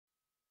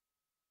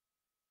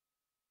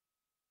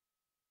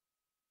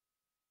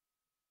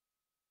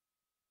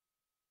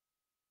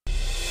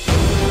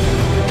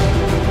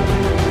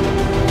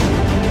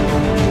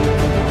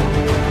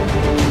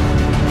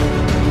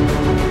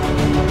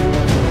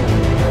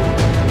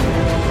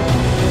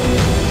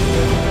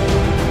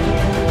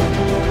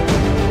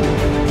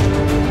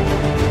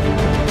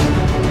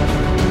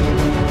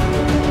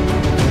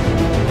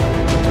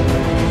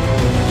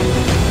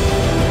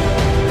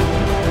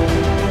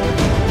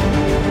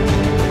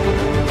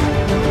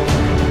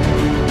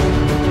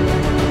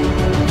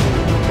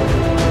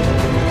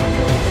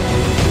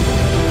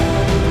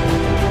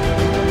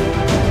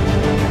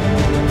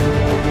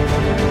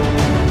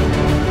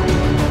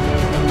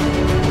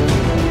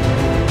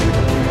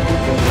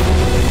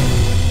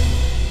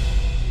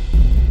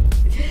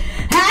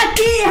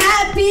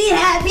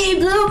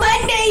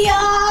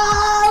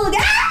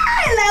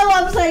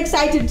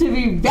excited to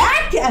be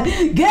back. Good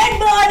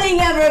morning,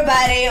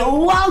 everybody.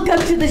 Welcome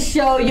to the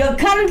show. You're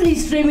currently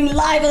streaming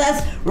live with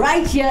us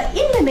right here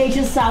in the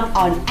Nation South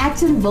on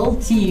Actonville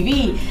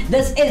TV.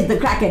 This is the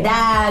Cracker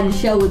Dan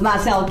Show with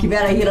myself,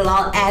 Kimera,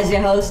 Heeralal, as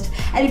your host.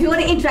 And if you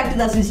want to interact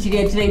with us in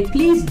studio today,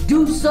 please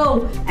do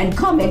so and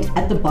comment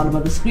at the bottom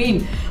of the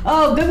screen.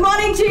 Oh, good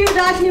morning to you,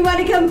 Dashni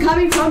Manikam,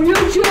 coming from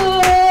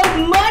YouTube.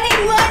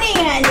 Morning,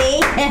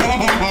 honey.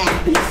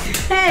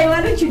 Hey,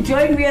 why don't you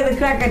join me at the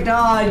Cracker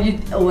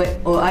Dawn?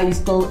 Or are you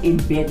still in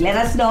bed? Let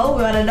us know.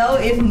 We want to know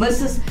if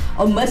Miss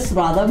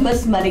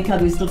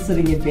Manikam is still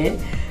sitting in bed.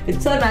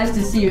 It's so nice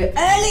to see you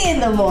early in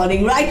the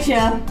morning, right here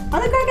on the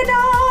Cracker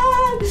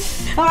Dawn.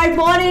 All right,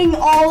 morning,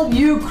 all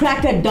you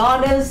Cracker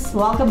Dawners.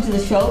 Welcome to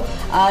the show.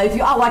 If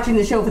you are watching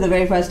the show for the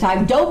very first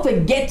time, don't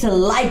forget to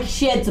like,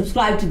 share, and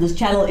subscribe to this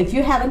channel if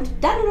you haven't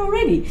done it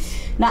already.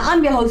 Now,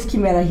 I'm your host,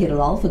 Kimera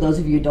Heeralal, for those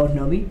of you who don't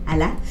know me.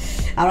 Allah.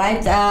 All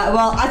right,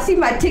 well, I see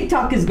my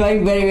TikTok is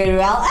going very, very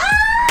well.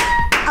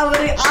 I'm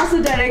going to ask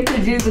the director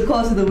during the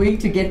course of the week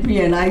to get me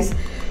a nice, a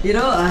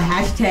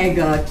hashtag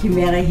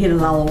Kimera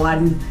Heeralal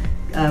 1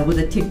 with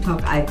a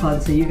TikTok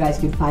icon, so you guys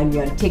can find me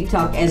on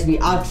TikTok as we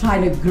are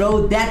trying to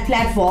grow that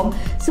platform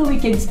so we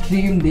can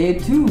stream there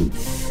too.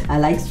 I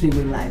like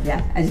streaming live,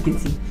 yeah, as you can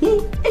see.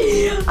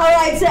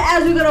 Alright, so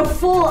as we got a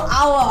full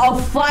hour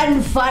of fun,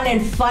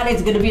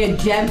 it's going to be a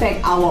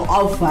jam-packed hour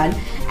of fun.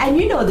 And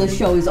you know the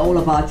show is all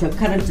about your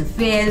current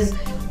affairs,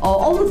 or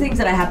all the things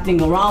that are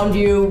happening around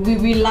you. We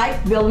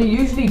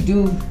usually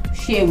do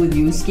share with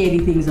you scary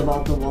things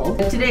about the world.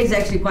 Today is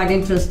actually quite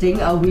interesting.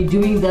 We're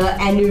doing the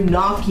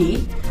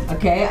Anunnaki.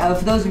 Okay,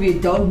 for those of you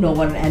who don't know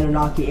what an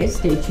Anunnaki is,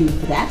 stay tuned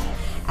for that.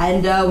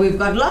 And we've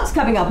got lots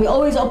coming up. We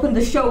always open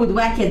the show with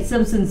Wackhead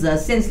Simpson's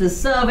senseless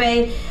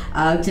survey.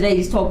 Today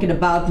he's talking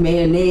about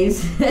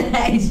mayonnaise.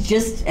 It's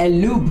just a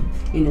lube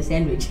in a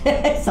sandwich.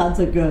 Sounds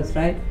so gross,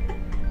 right?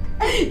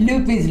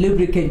 Lube is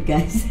lubricant,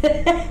 guys.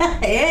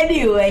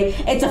 Anyway,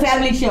 it's a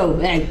family show.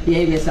 Hey,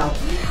 behave yourself.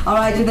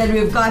 Alright, and then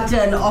we've got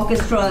an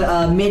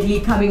orchestra medley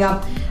coming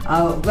up.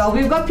 Well,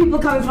 we've got people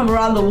coming from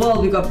around the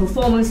world. We've got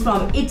performers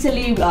from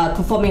Italy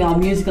performing our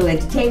musical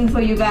entertainment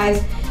for you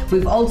guys.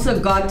 We've also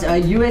got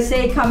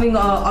USA coming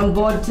on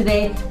board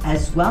today,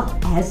 as well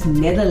as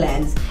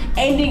Netherlands.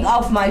 Ending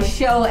off my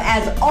show,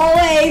 as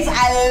always,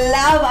 I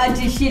love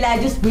Auntie Sheila. I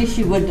just wish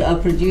she would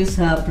produce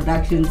her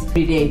productions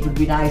every day. It would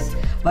be nice.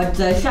 But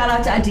shout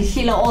out to Auntie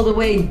Sheila all the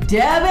way in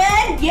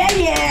Durban.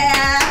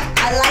 Yeah.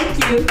 I like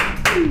you.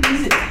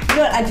 You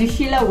know, Auntie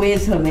Sheila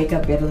wears her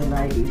makeup better than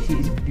I do.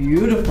 She's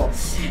beautiful.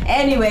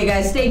 Anyway,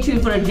 guys, stay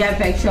tuned for a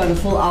jam-packed show and a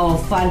full hour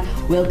of fun.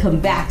 We'll come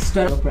back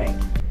straight after the break.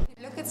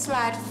 Look at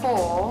slide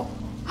 4.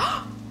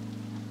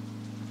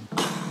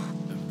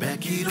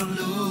 Becky, don't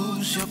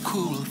lose your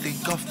cool.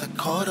 Think of the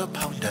quarter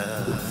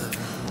pounder.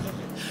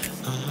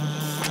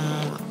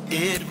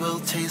 It will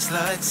taste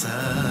like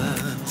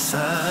sunshine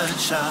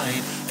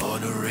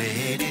on a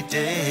rainy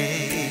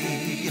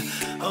day.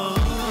 Oh,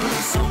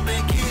 so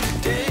make it a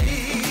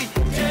day,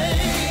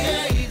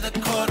 the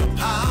quarter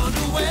pound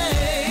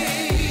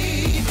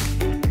away.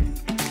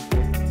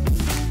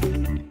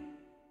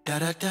 Da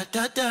da da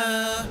da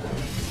da.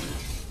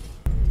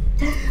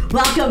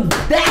 Welcome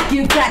back,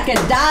 you Cracker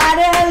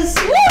Daughters!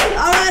 Woo!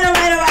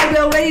 Alright. We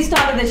already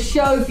started the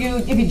show.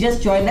 If you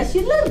just joined us,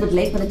 you're a little bit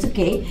late, but it's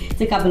okay.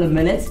 It's a couple of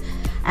minutes.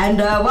 And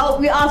well,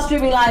 we are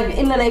streaming live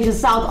in the Nation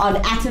South on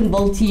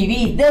Actonville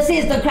TV. This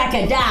is the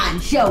Cracker Dan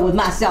Show with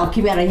myself,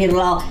 Kimera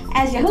Heeralal,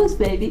 as your host,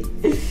 baby.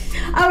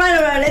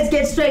 Alright, let's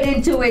get straight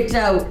into it.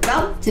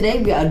 Well,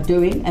 today we are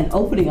doing and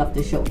opening up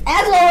the show,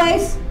 as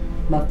always,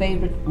 my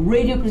favorite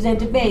radio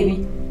presenter,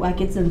 baby,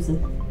 Wackhead Simpson.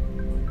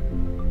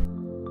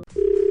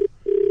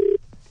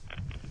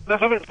 May I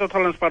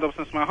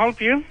help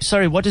you?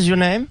 Sorry, what is your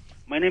name?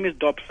 My name is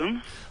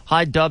Dobson.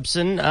 Hi,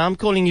 Dobson. I'm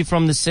calling you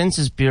from the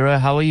Census Bureau.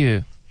 How are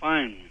you?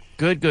 Fine.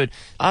 Good.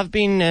 I've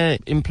been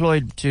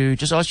employed to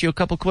just ask you a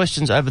couple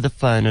questions over the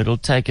phone. It'll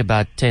take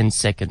about 10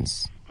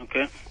 seconds.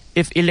 Okay.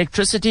 If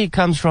electricity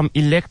comes from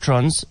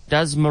electrons,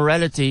 does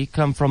morality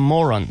come from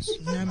morons?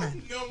 No,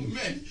 man.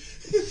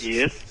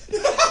 Yes.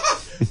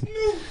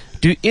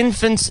 Do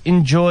infants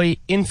enjoy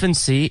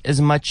infancy as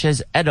much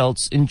as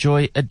adults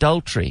enjoy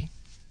adultery?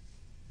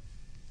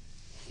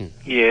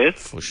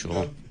 Yes. For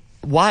sure.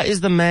 Why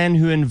is the man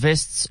who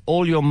invests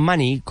all your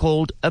money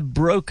called a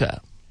broker?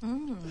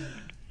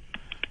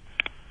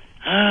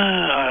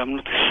 I'm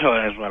not sure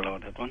as well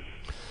about that one.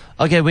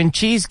 Okay, when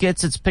cheese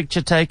gets its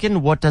picture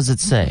taken, what does it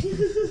say?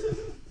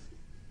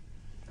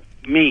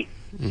 Me.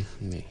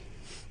 Me.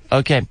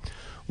 Okay.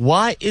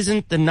 Why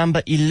isn't the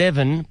number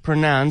 11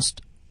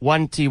 pronounced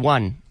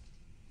 1T1?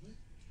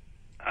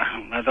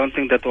 I don't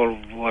think that all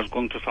was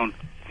going to sound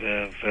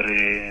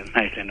very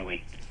nice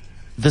anyway.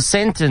 The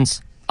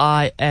sentence,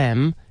 I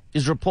am,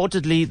 is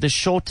reportedly the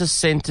shortest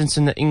sentence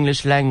in the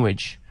English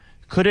language.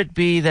 Could it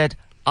be that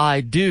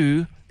I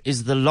do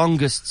is the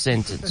longest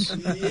sentence?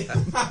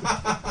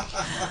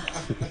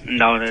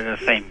 No, they're the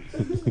same.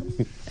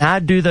 How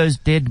do those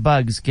dead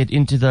bugs get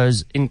into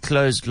those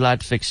enclosed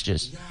light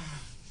fixtures?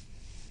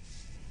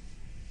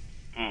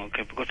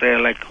 Okay, because they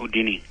are like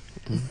Houdini.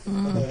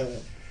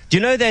 Do you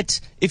know that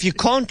if you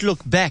can't look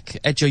back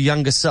at your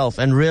younger self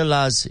and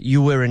realize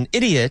you were an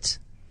idiot,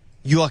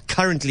 you are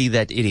currently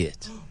that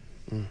idiot?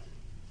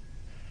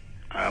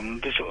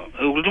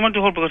 Would you want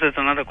to hold because there's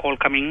another call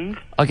coming?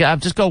 Okay, I've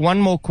just got one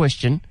more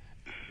question.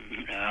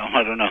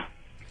 I don't know.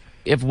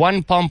 If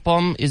one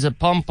pom-pom is a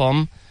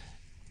pom-pom,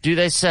 do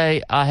they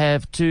say, I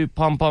have two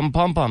pom-pom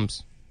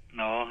pom-poms?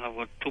 No, I've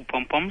got two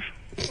pom-poms.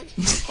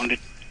 Only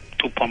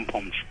two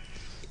pom-poms.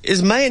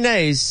 Is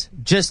mayonnaise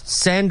just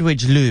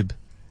sandwich lube?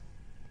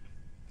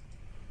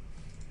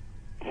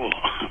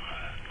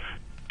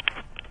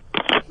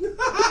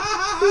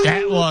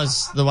 That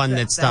was the one that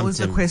That stumped was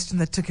the him. question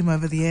that took him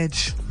over the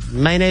edge.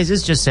 Mayonnaise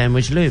is just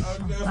sandwich lube.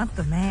 Not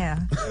the mayor.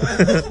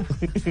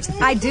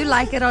 I do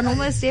like it on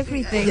almost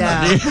everything.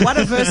 Yeah. What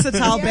a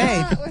versatile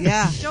babe.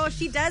 Yeah. Sure,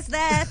 she does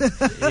that.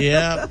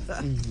 Yeah,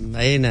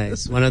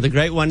 mayonnaise, one of the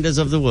great wonders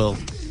of the world.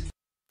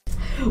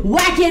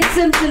 Whack It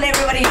Simpson,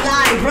 everybody,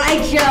 live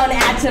right here on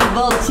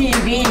Atomville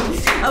TV.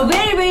 A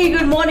very, very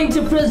good morning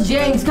to Chris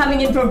James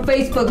coming in from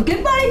Facebook.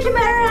 Good morning,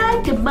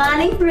 Kimera. Good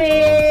morning,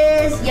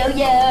 Chris. Yo,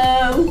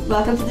 yo.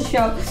 Welcome to the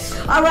show.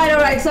 All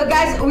right. So,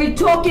 guys, we're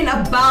talking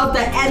about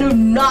the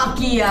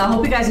Anunnaki. I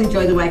hope you guys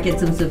enjoyed the Whack It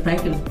Simpson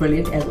prank. It was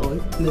brilliant, as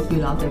always. Makes me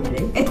laugh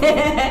every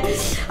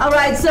day. All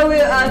right, so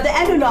the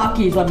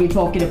Anunnaki is what we're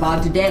talking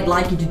about today. I'd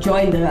like you to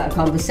join the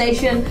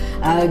conversation.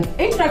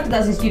 Interact with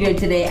us in studio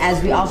today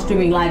as we are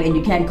streaming live, and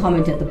you can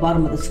comment at the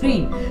bottom of the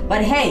screen.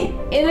 But hey,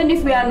 even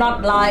if we are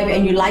not live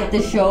and you like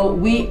the show,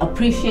 we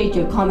appreciate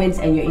your comments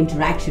and your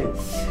interaction.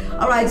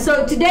 Alright,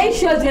 so today's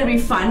show is going to be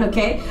fun,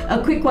 okay?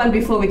 A quick one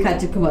before we cut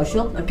to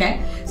commercial,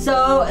 okay?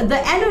 So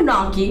the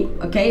Anunnaki,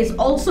 okay, is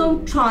also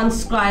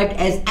transcribed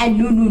as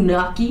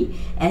Anunnaki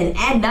and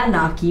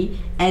Ananaki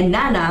and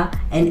Nana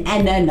and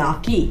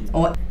Anunnaki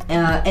or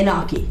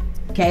Anarchy.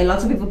 Okay,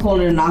 lots of people call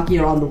it Anarchy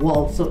around the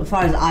world, so as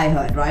far as I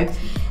heard, right?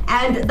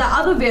 And the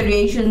other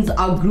variations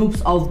are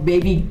groups of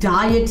maybe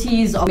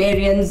deities,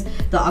 Sumerians,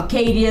 the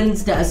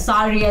Akkadians, the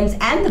Assyrians,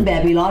 and the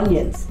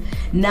Babylonians.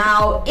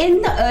 Now,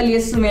 in the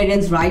earliest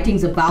Sumerians'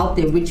 writings about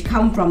them, which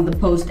come from the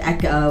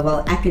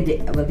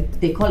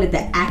they call it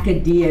the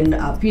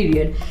Akkadian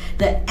period,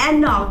 the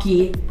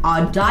Anunnaki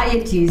are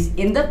deities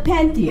in the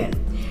pantheon.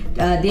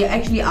 They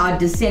actually are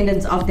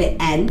descendants of the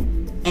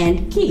An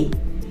and Ki.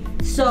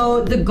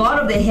 So the god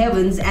of the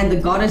heavens and the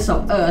goddess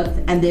of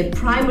earth, and their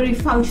primary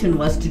function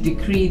was to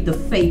decree the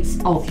fates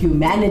of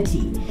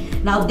humanity.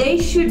 Now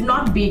they should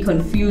not be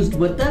confused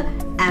with the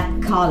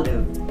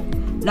Apkallu.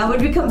 Now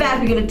when we come back,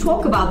 we're going to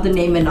talk about the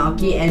name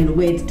Anunnaki and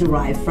where it's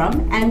derived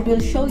from, and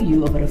we'll show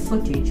you a bit of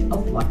footage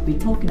of what we're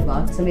talking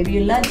about, so maybe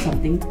you learned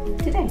something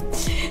today.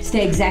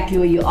 Stay exactly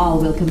where you are.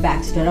 We'll come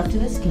back straight after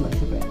this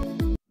commercial break.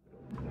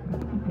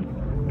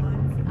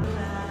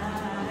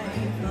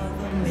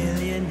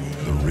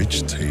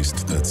 Rich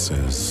taste that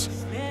says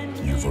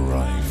you've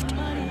arrived.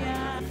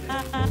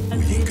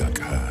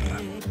 Uyingakar.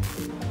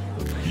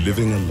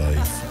 Living a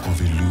life of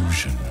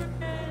illusion,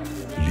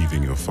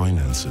 leaving your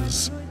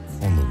finances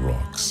on the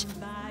rocks.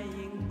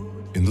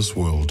 In this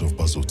world of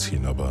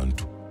Bazotina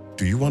Bantu,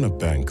 do you want a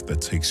bank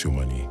that takes your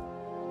money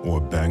or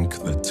a bank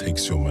that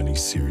takes your money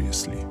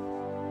seriously?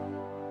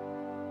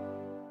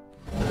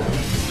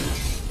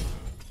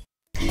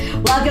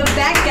 Welcome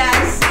back,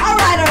 guys. All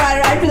right.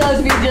 For those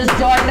of you who just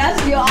joined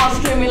us, you are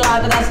streaming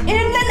live with us in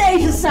the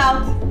Nation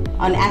South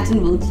on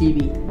Atomville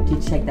TV. You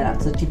check that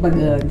out. So check my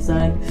gun,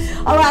 son.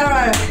 All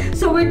right.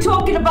 So we're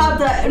talking about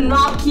the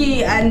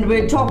Anunnaki, and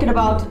we're talking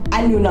about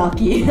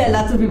Anunnaki.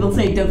 Lots of people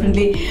say it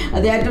differently.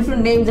 There are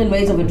different names and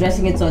ways of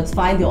addressing it, so it's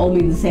fine. They all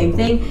mean the same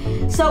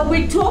thing. So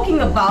we're talking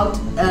about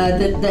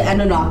the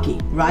Anunnaki,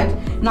 right?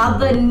 Now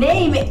the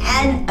name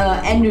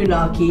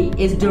Anunnaki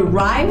is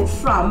derived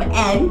from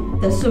An,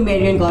 the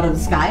Sumerian god of the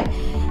sky,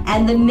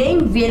 and the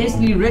name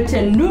variously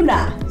written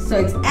Nuna. So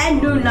it's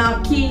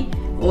Anunnaki,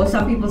 or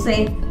some people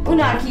say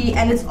Unaki,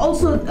 and it's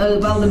also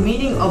the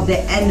meaning of the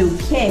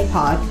Anuke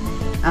part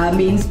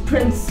means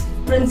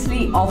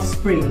princely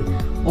offspring,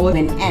 or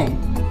an An.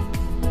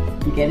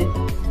 You get it?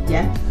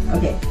 Yeah?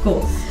 Okay,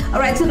 cool.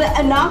 Alright, so the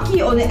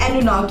Anunnaki or the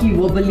Anunnaki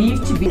were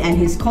believed to be and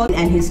his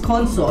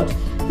consort,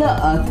 the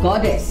earth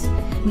goddess.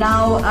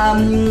 Now,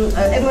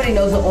 everybody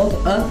knows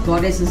the earth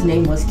goddess's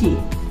name was Ki,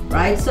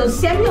 right? So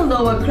Samuel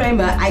Noah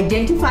Kramer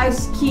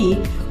identifies Ki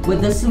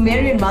with the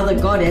Sumerian mother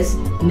goddess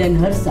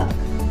Ninhursag,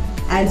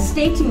 and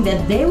stating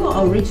that they were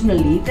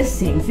originally the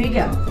same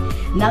figure.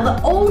 Now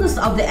the oldest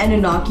of the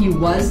Anunnaki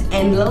was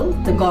Enlil,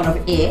 the god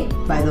of air,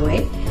 by the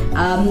way,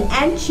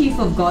 and chief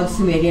of God's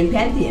Sumerian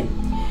pantheon.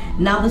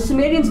 Now the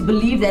Sumerians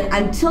believed that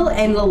until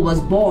Enlil was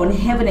born,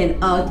 heaven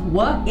and earth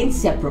were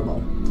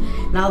inseparable.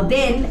 Now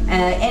then,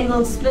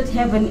 Enlil split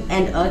heaven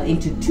and earth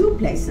into two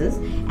places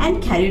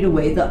and carried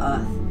away the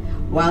earth,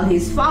 while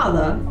his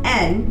father,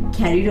 An,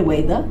 carried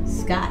away the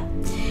sky.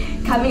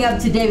 Coming up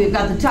today, we've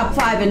got the top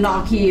 5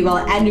 Anunnaki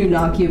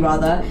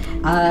rather,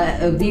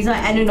 These are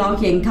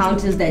Anunnaki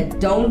encounters that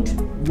don't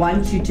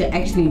want you to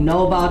actually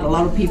know about. A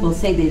lot of people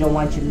say they don't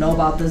want you to know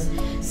about this.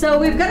 So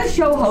we've got a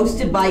show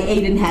hosted by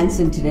Aiden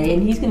Hansen today,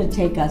 and he's going to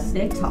take us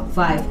their top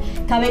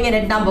 5. Coming in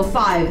at number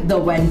 5, the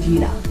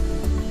Wandjina.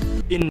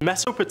 In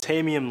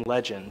Mesopotamian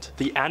legend,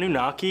 the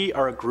Anunnaki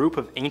are a group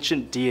of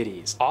ancient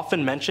deities,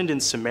 often mentioned in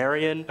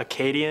Sumerian,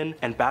 Akkadian,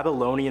 and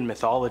Babylonian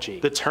mythology.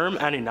 The term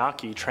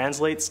Anunnaki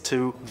translates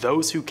to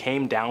those who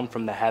came down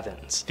from the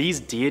heavens. These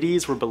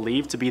deities were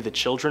believed to be the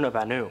children of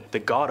Anu, the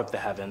god of the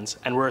heavens,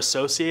 and were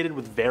associated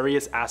with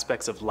various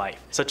aspects of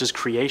life, such as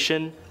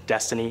creation,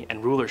 destiny,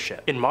 and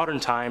rulership. In modern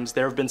times,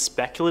 there have been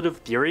speculative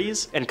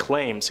theories and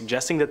claims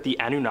suggesting that the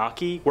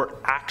Anunnaki were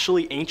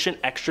actually ancient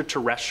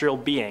extraterrestrial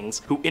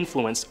beings who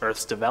influenced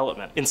Earth's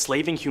development,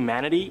 enslaving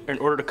humanity in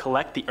order to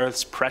collect the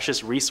Earth's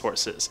precious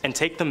resources and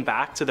take them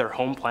back to their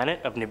home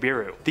planet of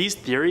Nibiru. These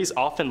theories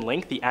often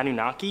link the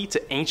Anunnaki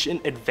to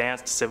ancient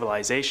advanced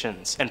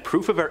civilizations, and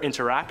proof of our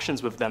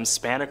interactions with them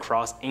span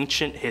across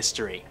ancient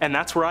history. And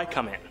that's where I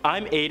come in.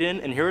 I'm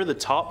Aiden, and here are the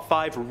top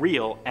 5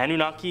 real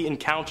Anunnaki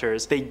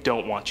encounters they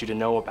don't want you to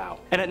know about.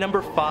 And at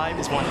number 5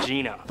 is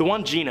Wandjina. The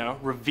Wandjina,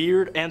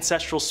 revered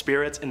ancestral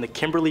spirits in the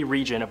Kimberley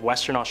region of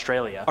Western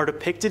Australia, are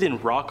depicted in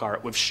rock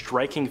art with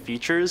striking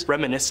features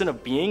reminiscent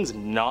of beings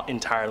not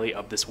entirely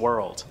of this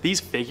world.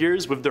 These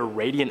figures, with their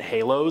radiant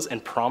halos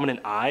and prominent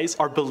eyes,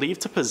 are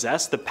believed to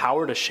possess the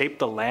power to shape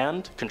the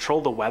land,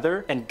 control the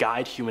weather, and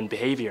guide human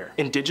behavior.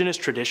 Indigenous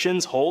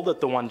traditions hold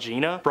that the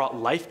Wandjina brought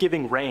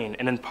life-giving rain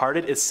and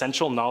imparted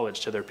essential knowledge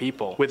to their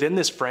people. Within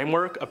this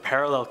framework, a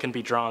parallel can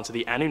be drawn to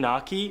the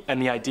Anunnaki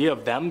and the idea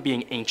of them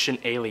being ancient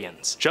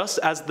aliens. Just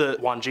as the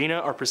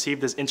Wandjina are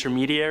perceived as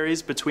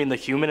intermediaries between the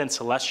human and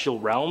celestial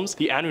realms,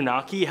 the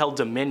Anunnaki held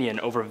dominion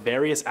over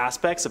various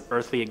aspects of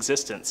earthly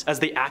existence, as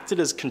they acted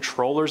as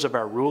controllers of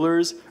our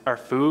rulers, our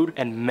food,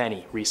 and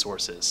many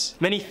resources.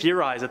 Many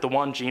theorize that the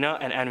Wandjina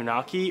and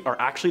Anunnaki are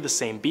actually the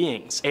same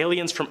beings,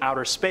 aliens from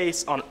outer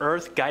space on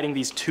Earth guiding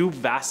these two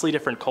vastly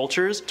different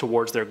cultures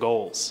towards their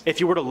goals. If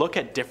you were to look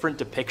at different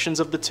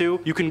depictions of the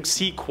two, you can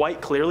see quite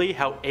clearly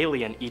how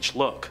alien each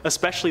look,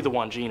 especially the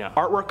Wandjina.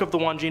 Artwork of the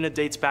Wandjina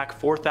dates back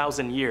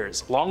 4,000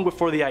 years, long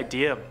before the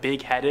idea of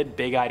big-headed,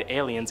 big-eyed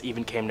aliens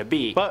even came to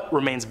be, but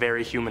remains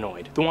very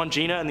humanoid. The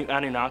Wandjina and the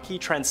Anunnaki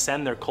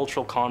transcend their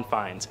cultural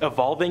confines,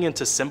 evolving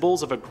into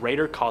symbols of a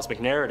greater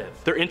cosmic narrative.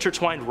 Their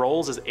intertwined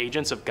roles as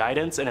agents of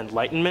guidance and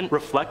enlightenment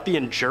reflect the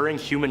enduring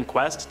human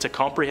quest to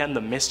comprehend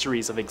the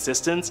mysteries of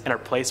existence and are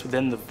placed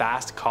within the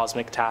vast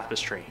cosmic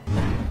tapestry.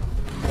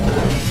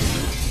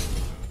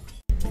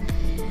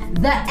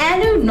 The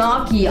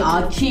Anunnaki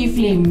are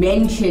chiefly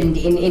mentioned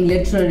in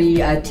literary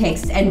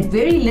texts, and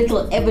very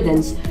little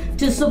evidence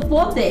to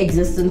support the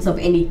existence of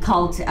any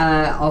cult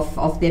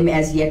of them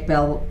as yet.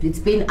 Well, it's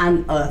been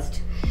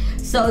unearthed.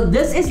 So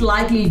this is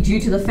likely due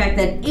to the fact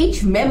that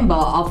each member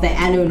of the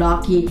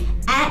Anunnaki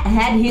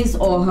had his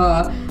or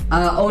her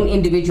own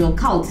individual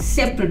cult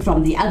separate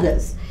from the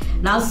others.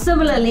 Now,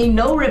 similarly,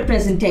 no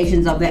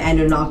representations of the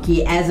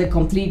Anunnaki as a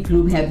complete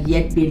group have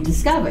yet been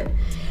discovered.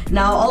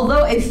 Now,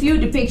 although a few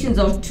depictions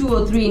of 2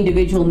 or 3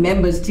 individual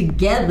members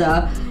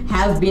together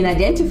have been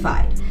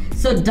identified,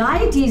 so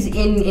deities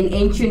in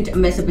ancient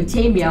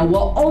Mesopotamia were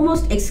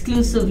almost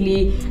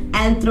exclusively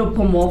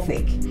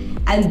anthropomorphic,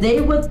 and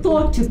they were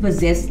thought to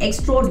possess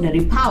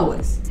extraordinary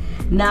powers.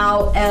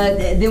 Now,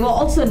 they were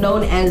also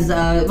known as,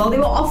 they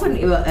were often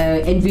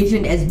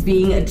envisioned as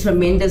being a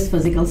tremendous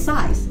physical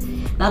size.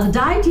 Now, the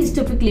deities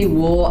typically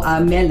wore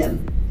melem,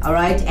 all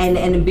right, and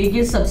an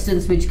ambiguous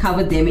substance which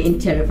covered them in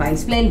terrifying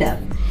splendor.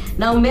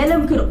 Now,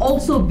 melem could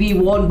also be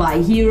worn by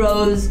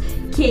heroes,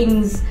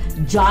 kings,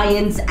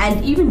 giants,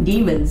 and even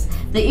demons.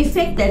 The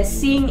effect that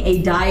seeing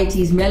a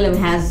deity's melem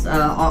has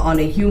on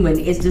a human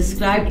is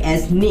described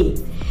as ni,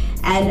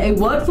 and a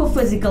word for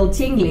physical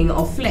tingling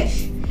of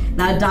flesh.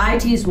 Now,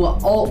 deities were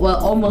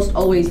almost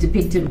always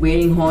depicted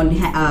wearing horned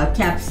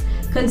caps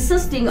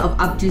consisting of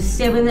up to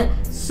 7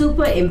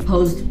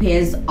 superimposed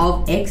pairs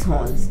of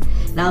X-horns.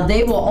 Now,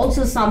 they were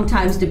also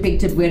sometimes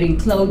depicted wearing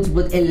clothes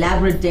with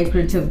elaborate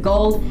decorative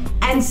gold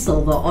and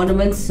silver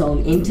ornaments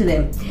sewn into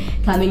them.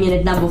 Coming in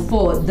at number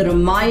 4, the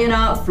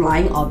Ramayana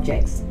flying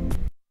objects.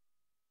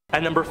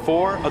 At number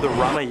 4 are the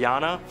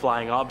Ramayana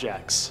flying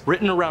objects.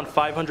 Written around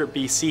 500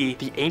 BC,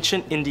 the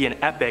ancient Indian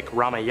epic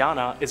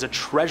Ramayana is a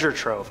treasure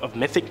trove of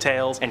mythic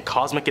tales and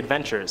cosmic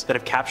adventures that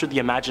have captured the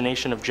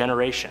imagination of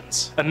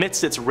generations.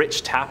 Amidst its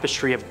rich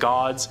tapestry of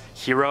gods,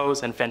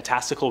 heroes, and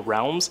fantastical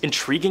realms,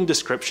 intriguing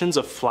descriptions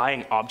of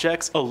flying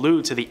objects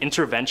allude to the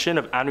intervention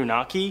of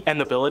Anunnaki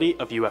and the ability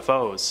of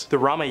UFOs. The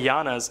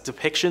Ramayana's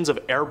depictions of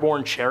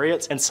airborne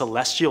chariots and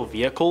celestial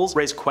vehicles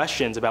raise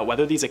questions about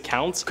whether these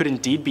accounts could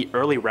indeed be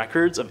early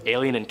records of of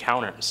alien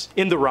encounters.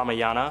 In the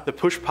Ramayana, the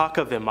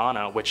Pushpaka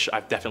Vimana, which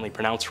I've definitely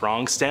pronounced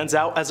wrong, stands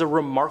out as a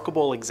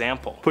remarkable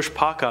example.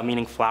 Pushpaka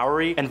meaning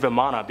flowery, and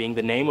Vimana being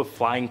the name of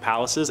flying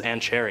palaces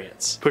and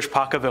chariots.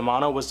 Pushpaka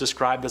Vimana was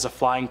described as a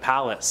flying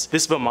palace.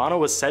 This Vimana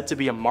was said to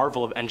be a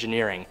marvel of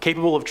engineering,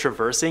 capable of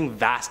traversing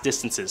vast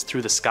distances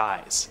through the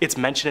skies. Its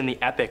mention in the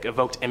epic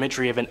evoked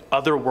imagery of an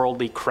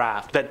otherworldly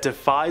craft that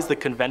defies the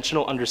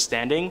conventional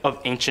understanding of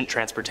ancient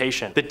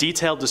transportation. The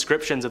detailed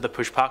descriptions of the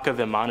Pushpaka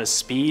Vimana's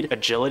speed,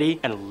 agility,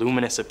 and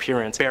luminous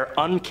appearance bear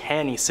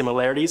uncanny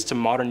similarities to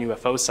modern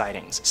UFO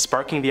sightings,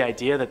 sparking the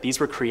idea that these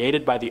were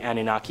created by the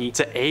Anunnaki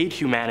to aid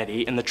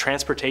humanity in the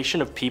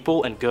transportation of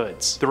people and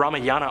goods. The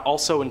Ramayana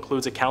also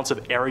includes accounts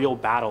of aerial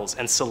battles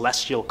and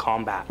celestial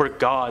combat, where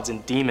gods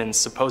and demons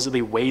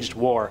supposedly waged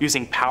war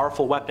using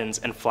powerful weapons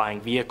and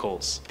flying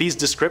vehicles. These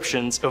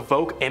descriptions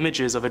evoke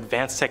images of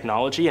advanced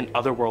technology and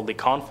otherworldly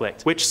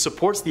conflict, which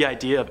supports the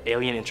idea of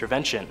alien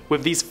intervention,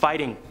 with these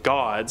fighting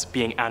gods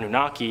being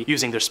Anunnaki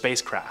using their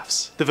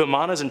spacecrafts. The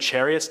Vimanas and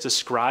chariots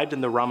described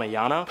in the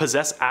Ramayana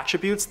possess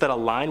attributes that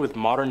align with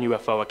modern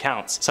UFO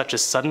accounts, such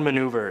as sudden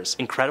maneuvers,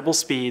 incredible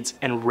speeds,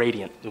 and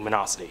radiant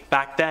luminosity.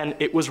 Back then,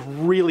 it was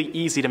really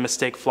easy to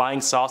mistake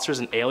flying saucers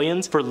and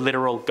aliens for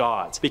literal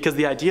gods, because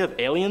the idea of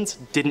aliens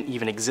didn't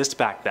even exist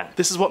back then.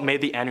 This is what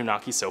made the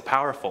Anunnaki so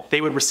powerful.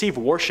 They would receive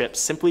warships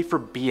simply for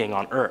being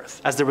on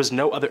Earth, as there was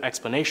no other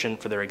explanation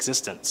for their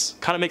existence.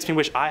 Kinda makes me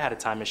wish I had a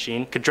time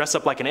machine, could dress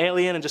up like an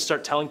alien and just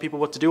start telling people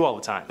what to do all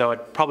the time. Though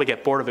I'd probably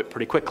get bored of it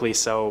pretty quickly,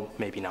 so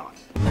maybe not.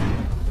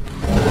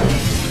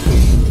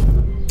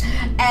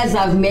 As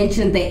I've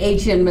mentioned, the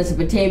ancient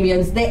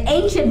Mesopotamians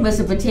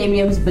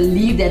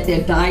believed that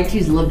their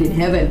deities lived in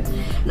heaven.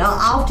 Now,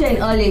 after an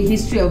earlier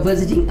history of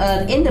visiting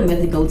Earth in the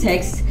mythical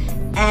texts,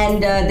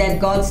 and that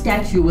God's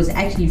statue was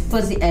actually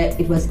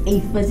it was a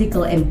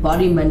physical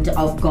embodiment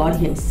of God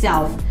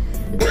himself.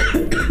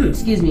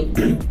 Excuse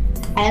me.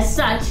 As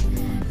such,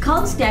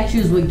 cult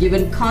statues were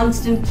given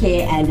constant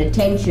care and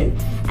attention,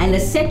 and a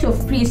set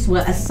of priests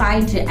were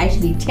assigned to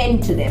actually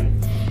tend to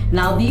them.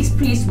 Now, these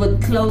priests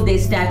would clothe their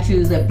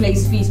statues,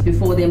 place feast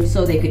before them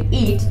so they could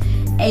eat.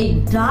 A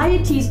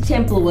deity's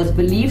temple was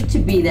believed to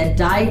be that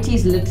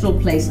deity's literal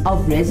place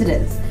of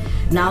residence.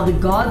 Now, the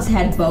gods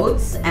had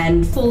boats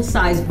and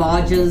full-size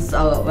barges,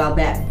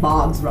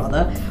 barks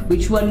rather,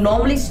 which were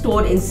normally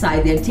stored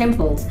inside their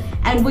temples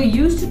and were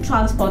used to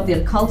transport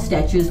their cult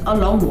statues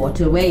along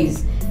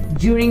waterways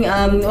during,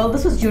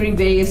 this was during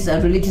various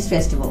religious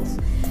festivals.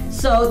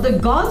 So the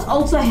gods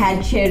also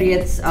had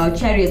chariots,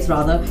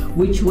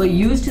 which were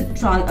used to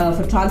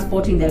for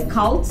transporting their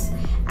cults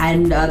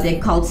and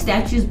their cult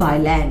statues by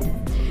land.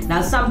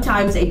 Now,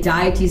 sometimes a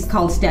deity's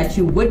cult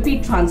statue would be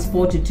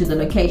transported to the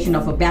location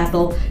of a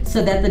battle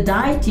so that the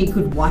deity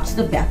could watch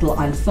the battle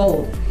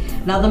unfold.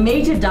 Now, the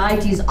major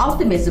deities of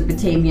the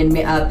Mesopotamian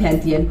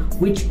pantheon,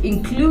 which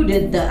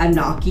included the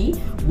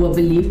Anunnaki, were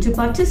believed to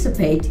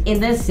participate in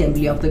the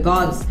assembly of the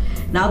gods.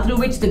 Now, through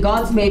which the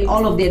gods made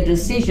all of their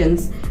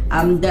decisions,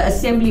 the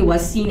assembly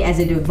was seen as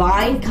a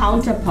divine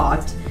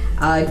counterpart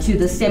to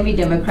the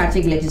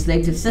semi-democratic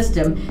legislative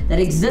system that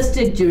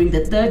existed during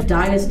the third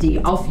dynasty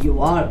of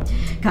UR.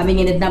 Coming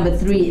in at number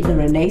 3, the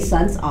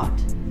Renaissance art.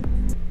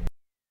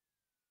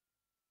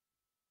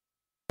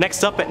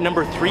 Next up at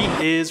number 3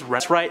 is,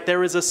 that's right,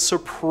 there is a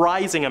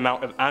surprising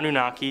amount of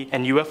Anunnaki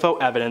and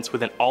UFO evidence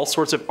within all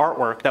sorts of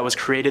artwork that was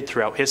created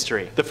throughout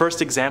history. The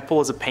first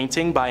example is a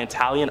painting by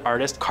Italian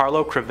artist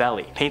Carlo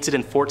Crivelli, painted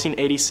in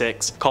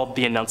 1486, called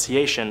The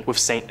Annunciation with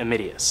Saint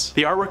Emilius.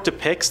 The artwork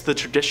depicts the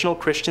traditional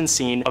Christian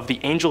scene of the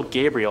angel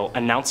Gabriel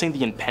announcing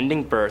the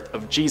impending birth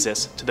of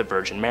Jesus to the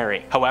Virgin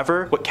Mary.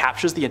 However, what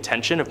captures the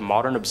attention of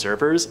modern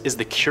observers is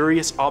the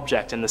curious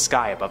object in the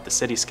sky above the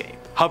cityscape.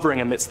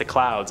 Hovering amidst the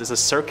clouds is a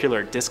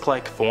circular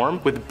disc-like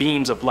form with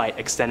beams of light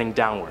extending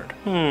downward.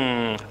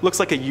 Looks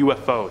like a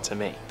UFO to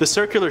me. The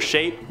circular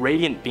shape,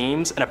 radiant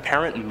beams, and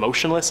apparent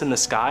motionless in the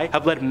sky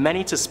have led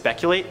many to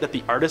speculate that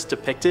the artist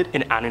depicted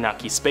an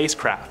Anunnaki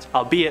spacecraft,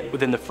 albeit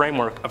within the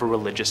framework of a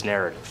religious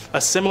narrative. A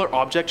similar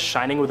object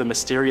shining with a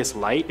mysterious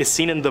light is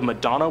seen in the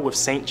Madonna with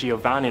Saint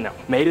Giovanni,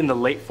 made in the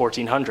late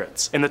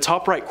 1400s. In the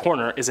top right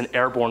corner is an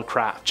airborne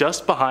craft,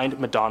 just behind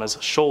Madonna's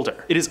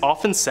shoulder. It is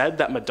often said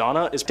that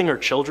Madonna is protecting her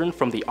children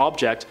from the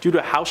object due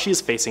to how she is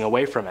facing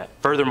away from it.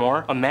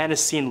 Furthermore, a man is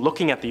seen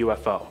looking at the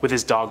UFO, with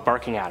his dog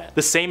barking at it.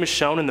 The same is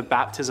shown in the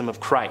Baptism of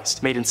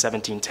Christ, made in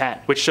 1710,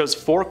 which shows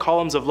 4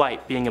 columns of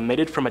light being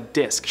emitted from a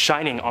disc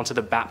shining onto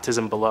the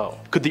baptism below.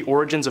 Could the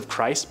origins of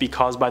Christ be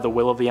caused by the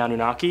will of the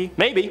Anunnaki?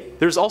 Maybe.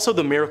 There's also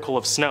the miracle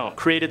of snow,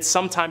 created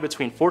sometime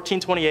between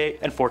 1428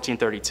 and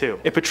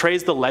 1432. It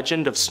portrays the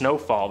legend of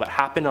snowfall that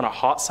happened on a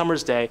hot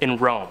summer's day in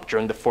Rome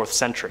during the 4th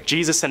century.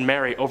 Jesus and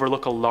Mary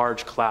overlook a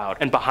large cloud,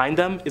 and behind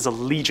them is a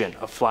legion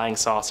of flying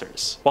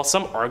saucers. While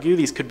some argue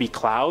these could be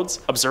clouds,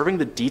 observing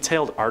the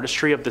detailed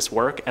artistry of this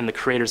work and the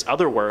creator's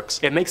other works,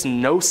 it makes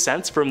no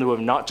sense for him to have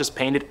not just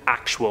painted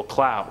actual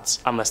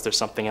clouds, unless there's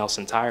something else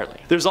entirely.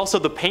 There's also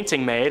the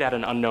painting made at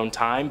an unknown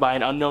time by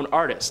an unknown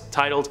artist,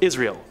 titled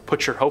Israel,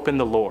 Put Your Hope in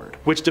the Lord,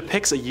 which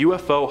depicts a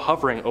UFO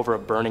hovering over a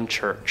burning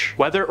church.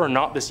 Whether or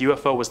not this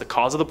UFO was the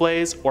cause of the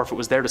blaze, or if it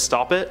was there to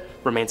stop it,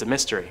 remains a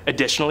mystery.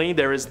 Additionally,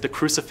 there is the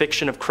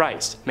Crucifixion of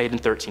Christ, made in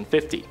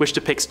 1350, which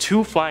depicts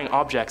two flying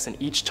objects in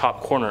each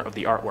top corner of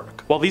the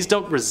artwork. While these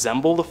don't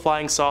resemble the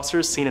flying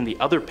saucers seen in the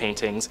other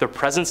paintings, their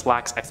presence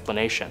lacks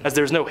explanation, as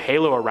there's no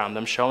halo around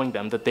them showing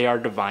them that they are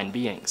divine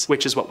beings,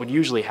 which is what would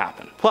usually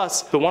happen.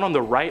 Plus, the one on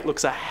the right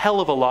looks a hell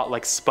of a lot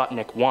like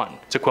Sputnik 1.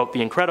 To quote The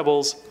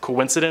Incredibles,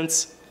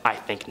 coincidence? I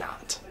think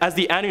not. As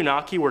the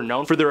Anunnaki were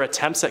known for their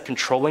attempts at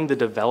controlling the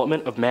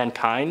development of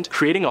mankind,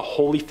 creating a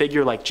holy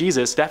figure like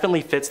Jesus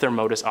definitely fits their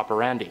modus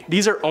operandi.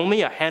 These are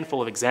only a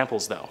handful of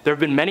examples though. There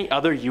have been many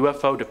other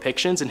UFO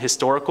depictions in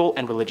historical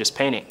and religious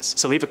paintings,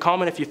 so leave a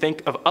comment if you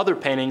think of other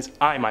paintings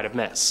I might have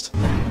missed.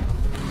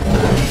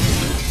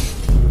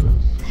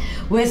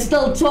 We're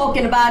still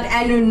talking about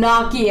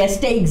Anunnaki.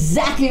 Stay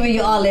exactly where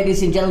you are,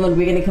 ladies and gentlemen.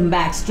 We're going to come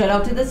back straight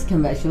after this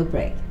commercial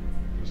break.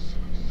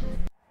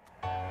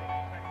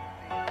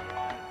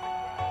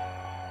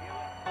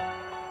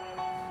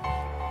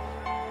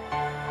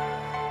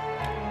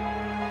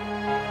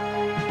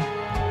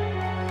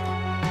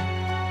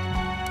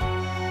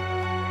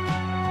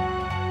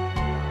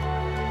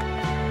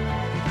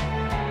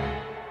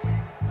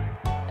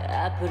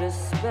 I put a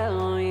spell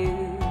on you.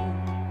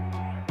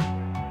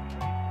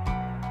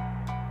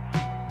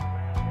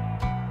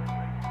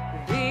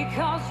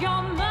 Because you're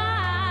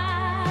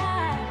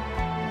mine.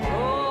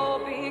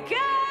 Oh,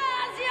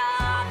 because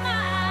you're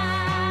mine.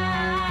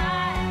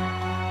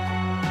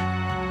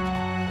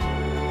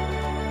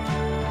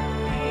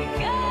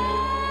 Because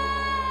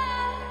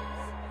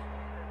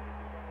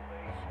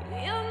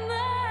you're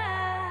mine.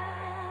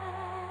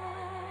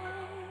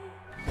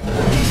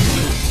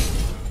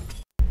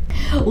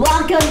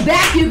 Welcome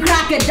back, you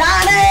crocodiles!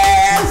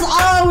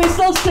 Oh, we're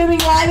still streaming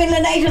live in the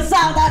nation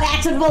south on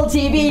Actionville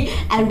TV,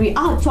 and we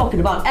are talking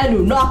about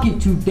Anunnaki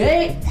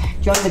today.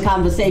 Join the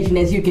conversation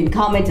as you can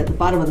comment at the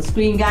bottom of the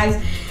screen,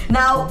 guys.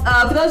 Now,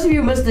 for those of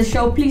you who missed the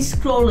show, please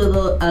scroll a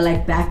little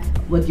like back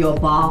with your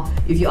bar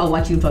if you are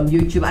watching from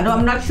YouTube.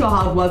 I'm not sure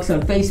how it works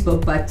on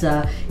Facebook, but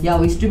yeah,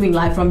 we're streaming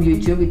live from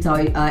YouTube. It's our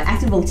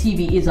Actionville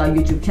TV is our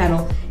YouTube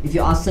channel if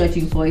you are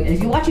searching for it. And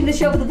if you're watching the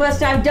show for the first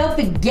time, don't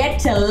forget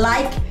to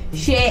like,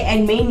 share,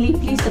 and mainly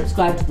please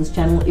subscribe to this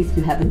channel if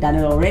you haven't done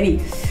it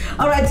already.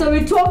 Alright, so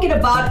we're talking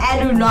about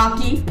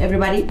Anunnaki,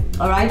 everybody.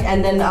 Alright,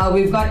 and then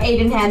we've got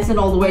Aiden Hansen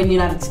all the way in the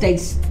United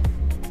States.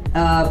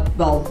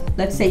 Well,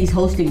 let's say he's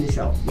hosting the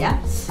show,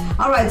 yeah?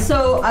 Alright,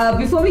 so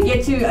before we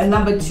get to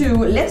number 2,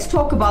 let's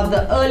talk about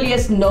the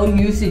earliest known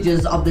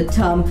usages of the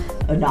term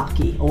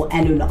Anunnaki, or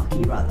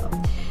Anunnaki rather.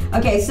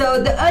 Okay,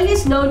 so the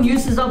earliest known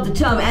uses of the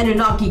term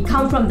Anunnaki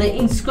come from the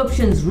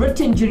inscriptions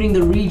written during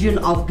the region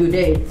of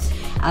Gudea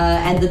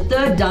and the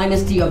 3rd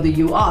dynasty of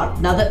the UR.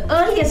 Now, the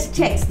earliest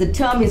text, the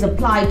term is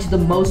applied to the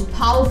most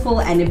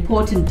powerful and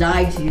important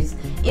deities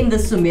in the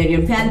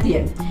Sumerian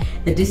pantheon.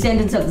 The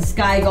descendants of the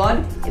sky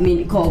god,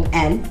 called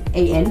An,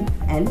 A-N.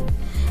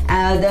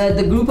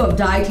 The group of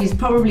deities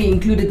probably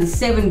included the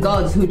 7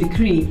 gods who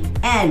decree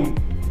An,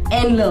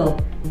 Enlil,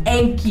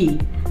 Enki,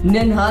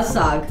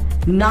 Ninhursag,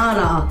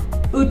 Nana,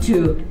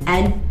 Utu,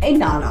 and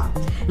Inanna.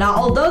 Now,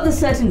 although these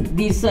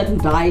certain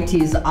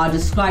deities are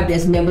described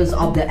as members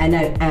of the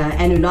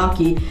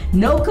Anunnaki,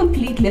 no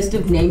complete list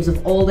of names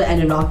of all the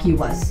Anunnaki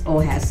was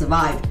or has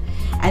survived.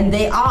 And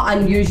they are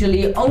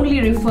unusually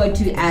only referred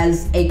to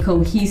as a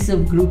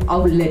cohesive group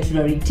of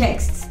literary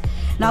texts.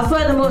 Now,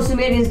 furthermore,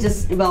 Sumerian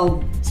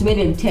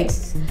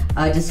texts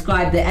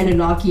describe the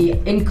Anunnaki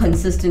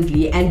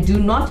inconsistently and do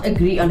not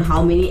agree on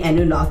how many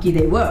Anunnaki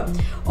there were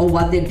or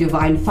what their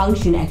divine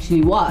function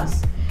actually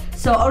was.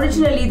 So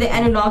originally, the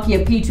Anunnaki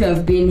appear to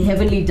have been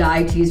heavenly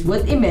deities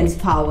with immense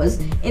powers.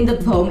 In the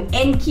poem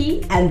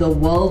Enki and the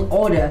World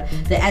Order,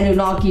 the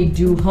Anunnaki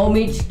do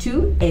homage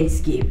to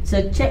Enki. So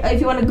if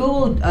you want to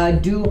Google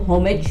do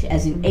homage,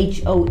 as in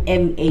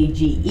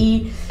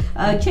H-O-M-A-G-E,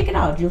 check it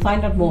out. You'll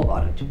find out more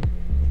about it.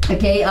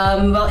 Okay,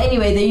 well,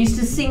 anyway, they used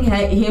to sing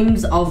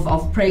hymns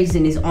of praise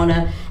in his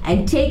honor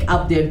and take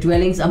up their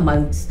dwellings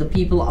amongst the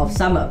people of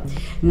summer.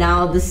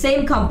 Now, the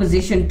same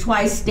composition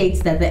twice states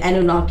that the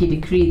Anunnaki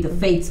decreed the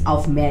fates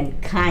of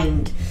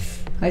mankind.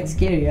 Quite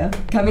scary, huh?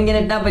 Coming in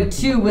at number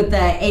 2 with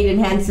Aiden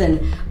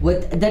Hansen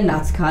with the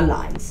Nazca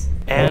lines.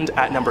 And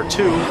at number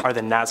 2 are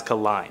the Nazca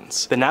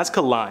Lines. The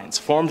Nazca Lines,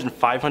 formed in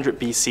 500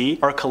 BC,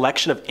 are a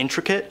collection of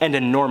intricate and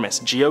enormous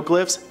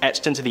geoglyphs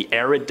etched into the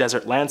arid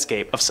desert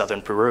landscape of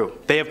southern Peru.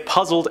 They have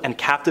puzzled and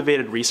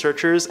captivated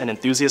researchers and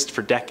enthusiasts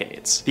for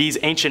decades. These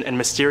ancient and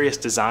mysterious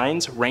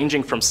designs,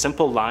 ranging from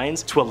simple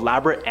lines to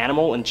elaborate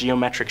animal and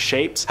geometric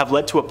shapes, have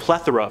led to a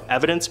plethora of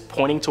evidence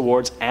pointing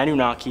towards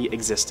Anunnaki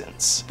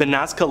existence. The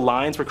Nazca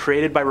Lines were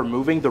created by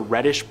removing the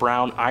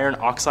reddish-brown iron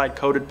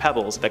oxide-coated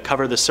pebbles that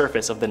cover the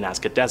surface of the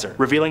Nazca Desert.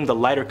 revealing the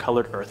lighter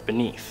colored earth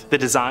beneath. The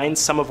designs,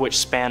 some of which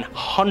span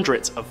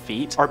hundreds of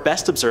feet, are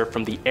best observed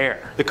from the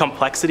air. The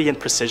complexity and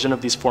precision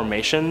of these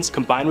formations,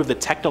 combined with the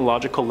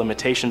technological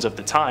limitations of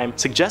the time,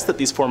 suggest that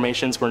these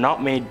formations were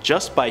not made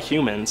just by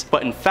humans,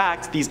 but in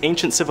fact, these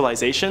ancient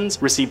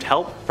civilizations received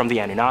help from the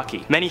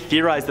Anunnaki. Many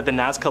theorize that the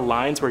Nazca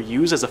lines were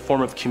used as a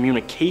form of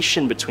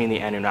communication between the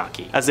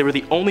Anunnaki, as they were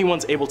the only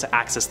ones able to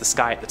access the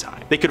sky at the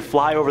time. They could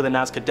fly over the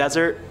Nazca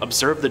desert,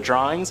 observe the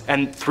drawings,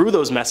 and through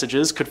those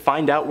messages could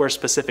find out where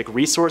specific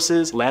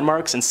resources,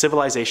 landmarks, and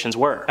civilizations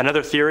were.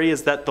 Another theory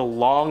is that the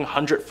long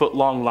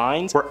 100-foot-long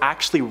lines were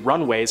actually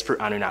runways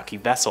for Anunnaki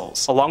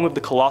vessels, along with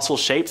the colossal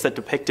shapes that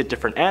depicted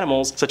different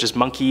animals, such as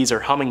monkeys or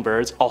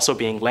hummingbirds, also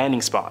being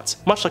landing spots,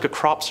 much like a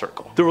crop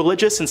circle. The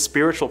religious and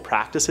spiritual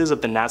practices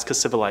of the Nazca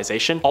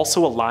civilization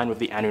also align with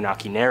the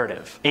Anunnaki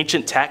narrative.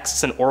 Ancient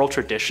texts and oral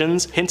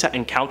traditions hint at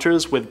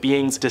encounters with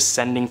beings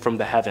descending from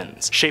the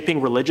heavens,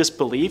 shaping religious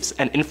beliefs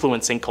and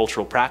influencing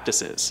cultural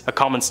practices, a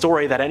common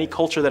story that any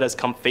culture that has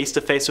come face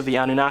to face with the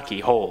Anunnaki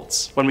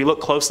holds. When we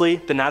look closely,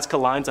 the Nazca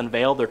lines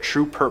unveil their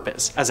true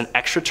purpose as an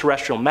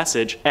extraterrestrial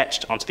message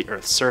etched onto the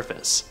Earth's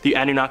surface. The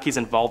Anunnaki's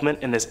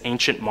involvement in this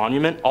ancient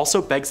monument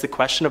also begs the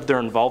question of their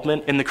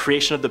involvement in the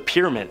creation of the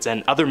pyramids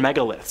and other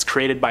megaliths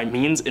created by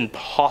means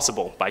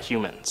impossible by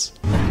humans.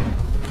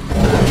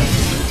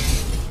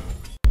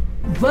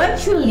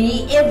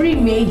 Virtually every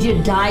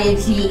major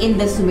deity in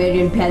the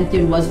Sumerian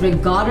pantheon was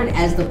regarded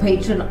as the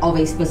patron of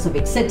a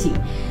specific city,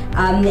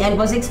 and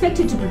was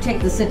expected to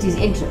protect the city's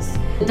interests.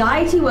 The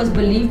deity was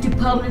believed to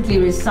permanently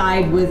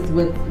reside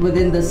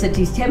within the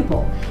city's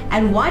temple,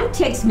 and one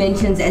text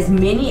mentions as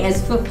many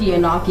as 50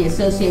 Anunnaki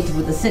associated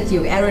with the city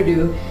of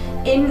Eridu.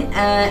 In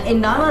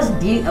Nana's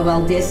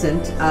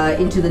descent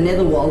into the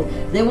netherworld,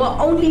 there were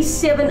only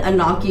 7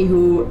 Anunnaki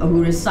who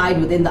reside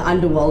within the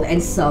underworld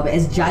and serve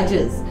as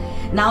judges.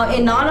 Now,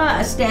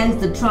 Inanna stands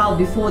the trial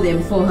before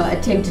them for her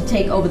attempt to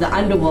take over the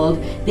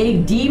underworld. They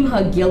deem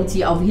her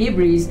guilty of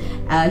hubris,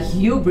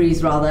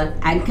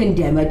 and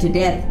condemn her to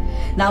death.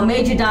 Now,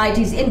 major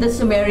deities in the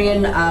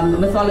Sumerian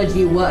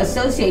mythology were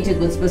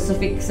associated with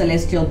specific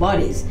celestial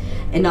bodies.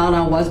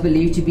 Inanna was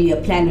believed to be a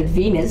planet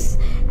Venus,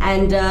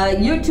 and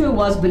Utu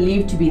was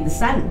believed to be the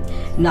sun.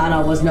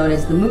 Nana was known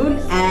as the moon,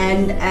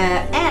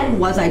 and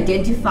was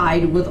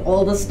identified with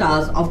all the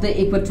stars of the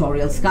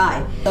equatorial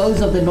sky.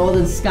 Those of the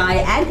northern sky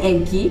and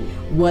Enki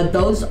were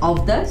those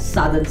of the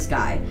southern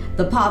sky.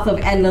 The path of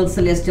Enlil's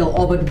celestial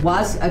orbit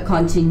was a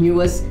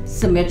continuous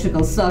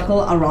symmetrical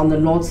circle around the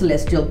north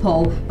celestial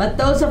pole, but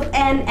those of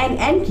En and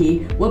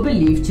Enki were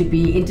believed to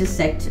be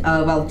intersect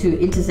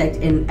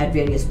at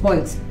various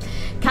points.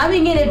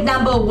 Coming in at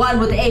number 1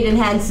 with Aiden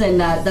Hansen,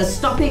 the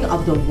stopping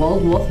of the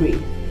World War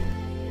III.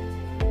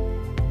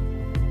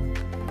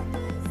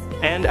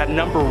 And at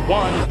number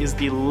 1 is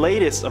the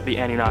latest of the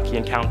Anunnaki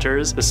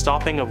encounters, the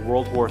stopping of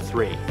World War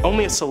III.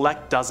 Only a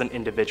select dozen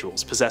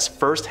individuals possess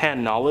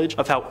first-hand knowledge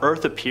of how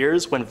Earth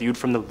appears when viewed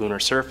from the lunar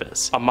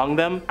surface. Among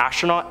them,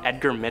 astronaut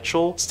Edgar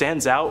Mitchell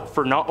stands out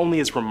for not only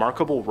his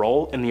remarkable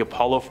role in the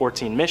Apollo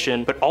 14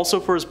 mission, but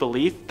also for his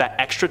belief that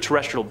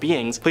extraterrestrial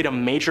beings played a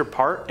major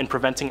part in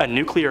preventing a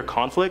nuclear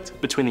conflict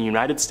between the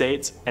United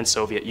States and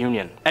Soviet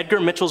Union. Edgar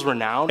Mitchell's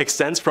renown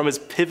extends from his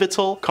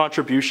pivotal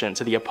contribution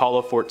to the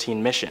Apollo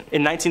 14 mission.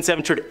 In 1970,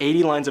 entered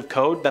 80 lines of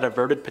code that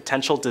averted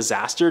potential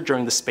disaster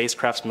during the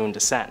spacecraft's moon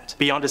descent.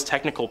 Beyond his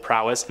technical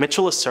prowess,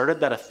 Mitchell asserted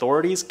that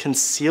authorities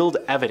concealed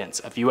evidence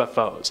of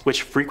UFOs,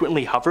 which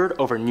frequently hovered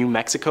over New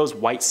Mexico's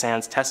White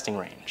Sands testing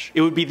range.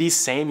 It would be these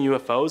same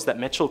UFOs that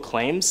Mitchell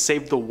claims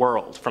saved the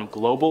world from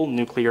global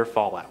nuclear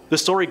fallout. The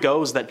story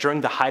goes that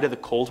during the height of the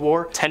Cold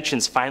War,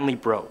 tensions finally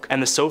broke,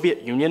 and the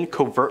Soviet Union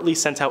covertly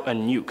sent out a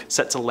nuke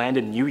set to land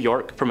in New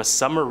York from a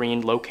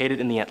submarine located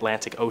in the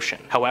Atlantic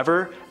Ocean.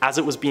 However, as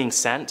it was being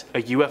sent,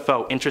 a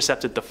UFO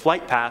intercepted the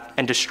flight path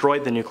and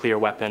destroyed the nuclear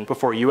weapon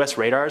before US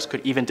radars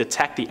could even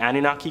detect the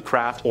Anunnaki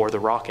craft or the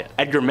rocket.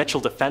 Edgar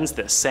Mitchell defends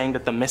this, saying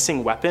that the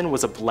missing weapon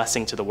was a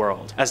blessing to the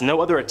world, as no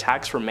other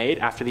attacks were made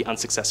after the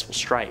unsuccessful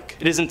strike.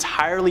 It is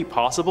entirely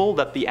possible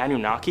that the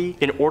Anunnaki,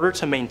 in order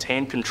to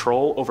maintain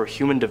control over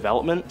human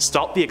development,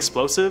 stopped the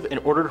explosive in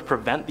order to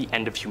prevent the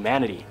end of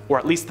humanity, or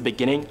at least the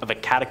beginning of a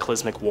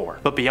cataclysmic war.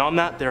 But beyond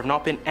that, there have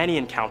not been any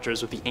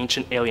encounters with the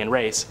ancient alien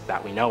race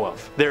that we know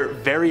of. Their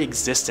very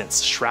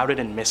existence shrouded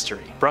in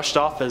mystery, brushed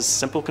off as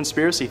simple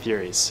conspiracy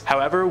theories.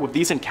 However, with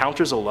these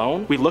encounters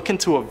alone, we look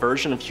into a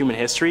version of human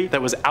history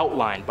that was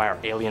outlined by our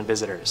alien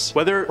visitors.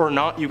 Whether or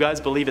not you guys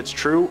believe it's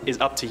true is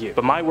up to you,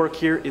 but my work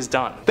here is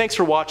done. Thanks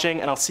for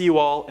watching, and I'll see you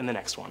all in the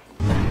next one.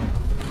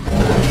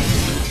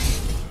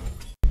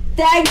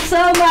 Thanks so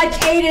much,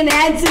 Aiden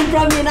Hansen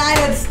from the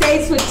United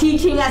States, for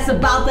teaching us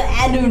about the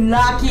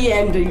Anunnaki.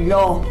 And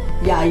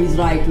yeah, he's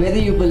right. Whether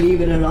you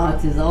believe it or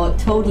not is all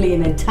totally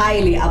and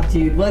entirely up to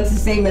you. It works the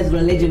same as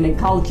religion and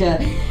culture.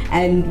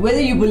 And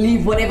whether you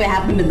believe whatever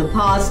happened in the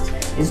past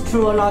is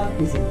true or not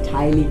is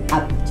entirely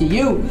up to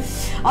you.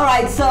 All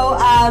right, so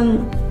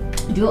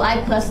do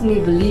I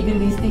personally believe in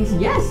these things?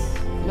 Yes.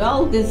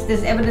 Well,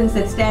 there's evidence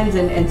that stands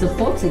and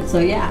supports it. So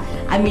yeah,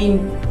 I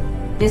mean,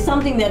 there's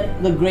something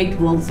that the great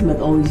Will Smith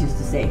always used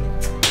to say.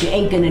 You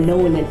ain't gonna know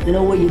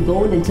where you're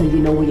going until you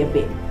know where you've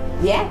been.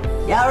 Yeah?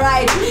 Yeah,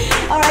 alright.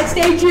 Alright,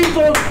 stay tuned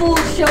for a full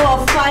show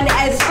of fun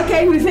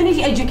okay, we finish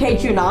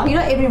educate you now. You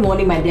know, every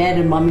morning my dad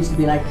and mom used to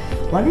be like,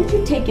 why don't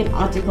you take an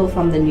article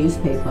from the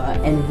newspaper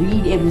and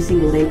read every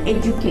single day,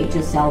 educate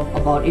yourself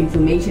about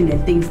information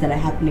and things that are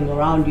happening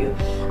around you.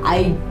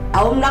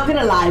 I'm not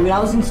gonna lie, when I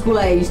was in school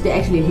I used to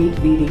actually hate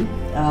reading.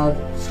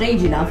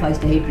 Strange enough, I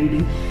used to hate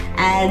reading.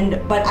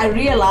 But I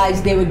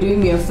realized they were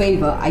doing me a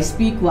favor. I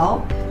speak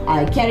well,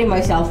 I carry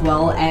myself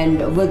well,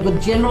 and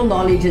with general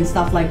knowledge and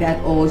stuff like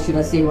that, or should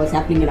I say what's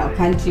happening in our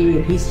country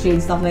and history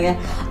and stuff like that,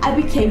 I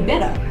became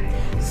better.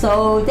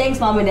 So thanks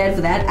mom and dad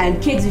for that.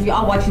 And kids, if you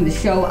are watching the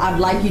show, I'd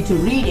like you to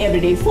read every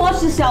day.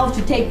 Force yourself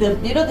to take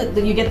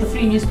you get the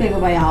free newspaper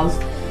by your house.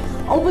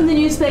 Open the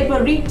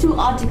newspaper, read 2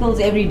 articles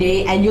every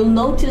day, and you'll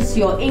notice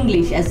your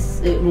English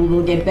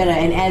will get better.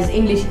 And as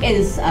English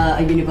is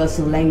a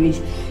universal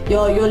language,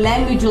 your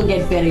language will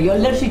get better, your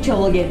literature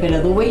will get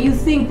better, the way you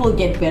think will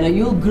get better,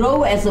 you'll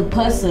grow as a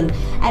person.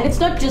 And it's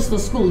not just for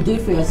school, do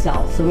it for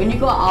yourself. So when you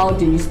go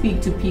out and you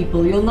speak to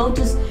people, you'll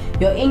notice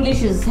your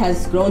English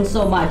has grown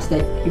so much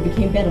that you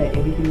became better at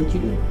everything that you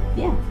do.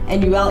 Yeah,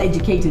 and you're well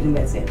educated in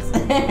that sense.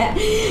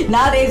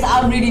 Nowadays,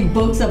 I'm reading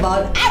books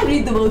I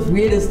read the most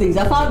weirdest things.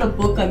 I found a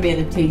book on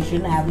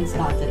meditation. I haven't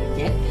started it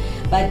yet.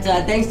 But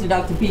thanks to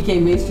Dr. PK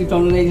Maestri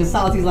from the Malaysia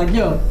South, he's like,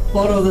 yo,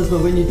 borrow this,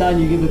 but when you're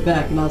done, you give it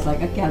back. And I was like,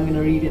 okay, I'm going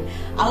to read it.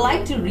 I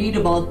like to read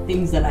about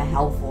things that are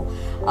helpful.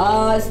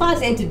 As far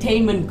as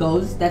entertainment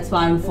goes, that's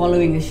why I'm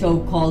following a show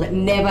called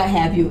Never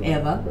Have You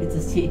Ever. It's a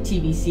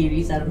TV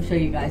series, and I'm sure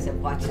you guys have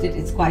watched it.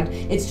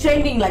 It's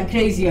trending like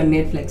crazy on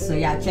Netflix. So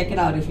yeah, check it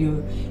out if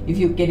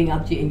you're getting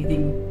up to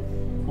anything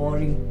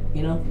boring,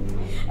 you know.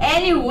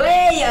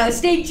 Anyway,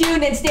 stay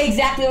tuned and stay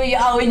exactly where you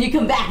are. When you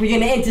come back, we're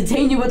gonna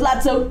entertain you with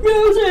lots of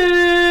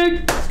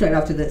music. Straight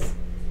after this.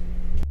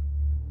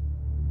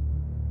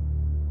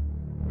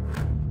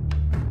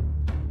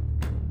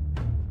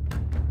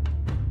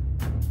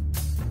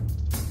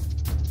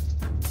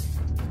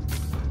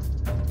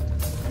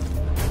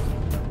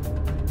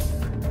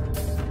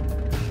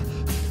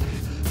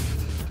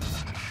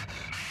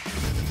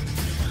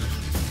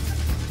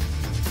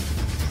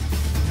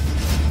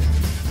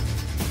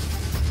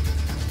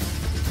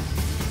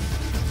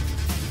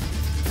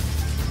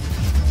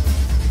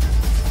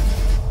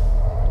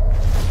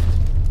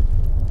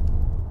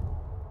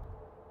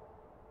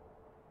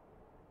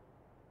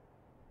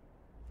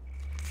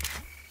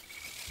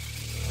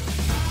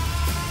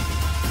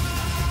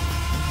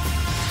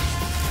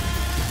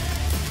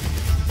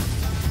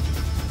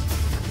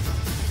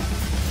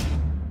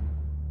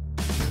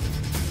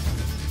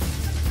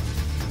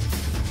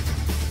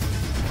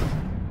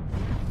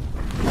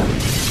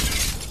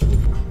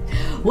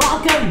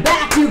 Welcome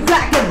back, you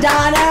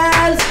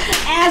crackodoners!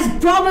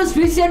 As promised,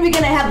 we said we're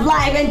gonna have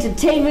live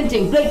entertainment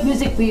and great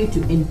music for you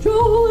to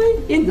enjoy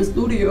in the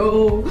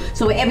studio.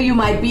 So wherever you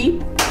might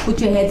be,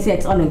 put your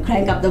headsets on and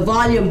crank up the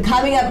volume.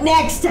 Coming up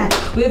next,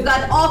 we've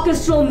got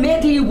orchestral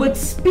medley with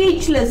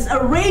Speechless,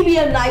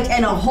 Arabian Night,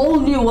 and A Whole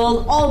New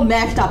World, all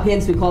mashed up,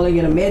 hence we're calling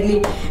it a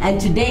medley. And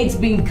today it's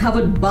being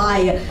covered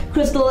by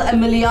Crystal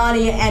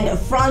Emiliani and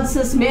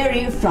Francis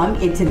Mary from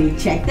Italy.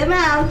 Check them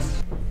out.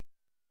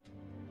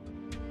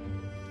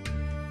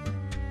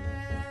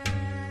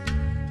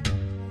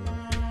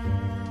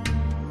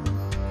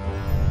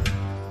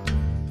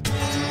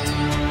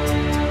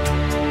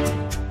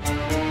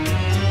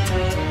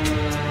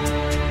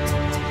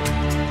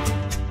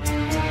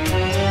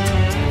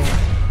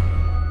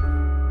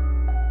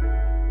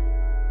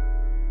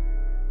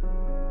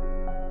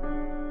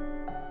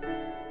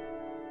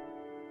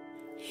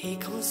 Here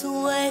comes a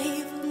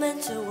wave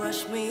meant to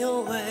wash me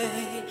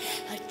away,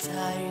 a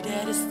tide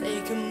that has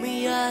taken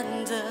me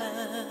under.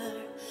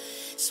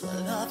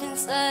 Swallowed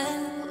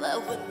inside,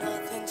 left with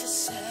nothing to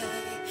say.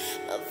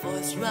 My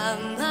voice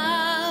ran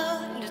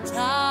out into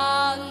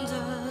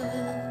thunder.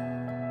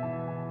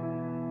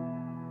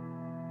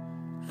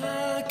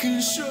 I can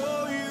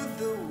show you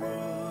the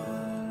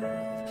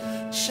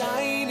world,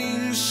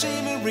 shining,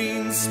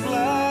 shimmering,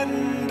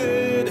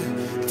 splendid.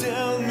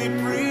 Tell me,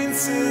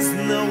 princess,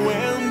 now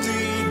when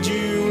did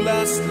you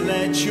last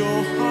let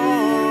your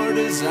heart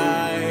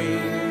desire?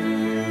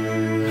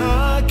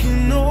 I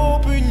can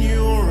open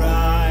your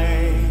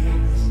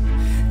eyes,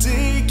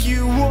 take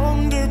you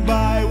wonder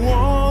by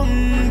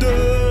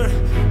wonder,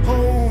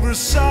 over,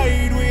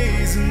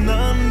 sideways and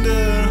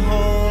under,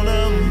 on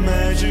a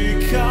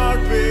magic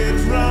carpet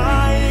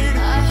ride.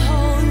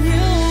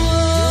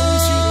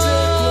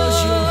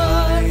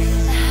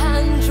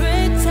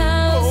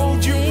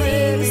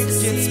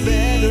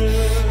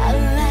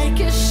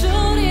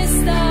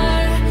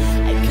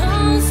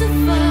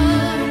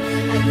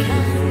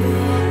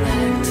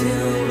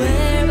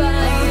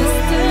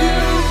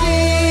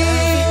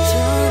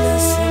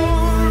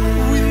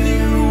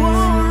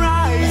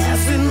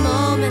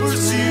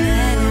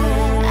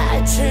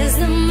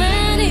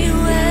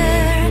 Anyway.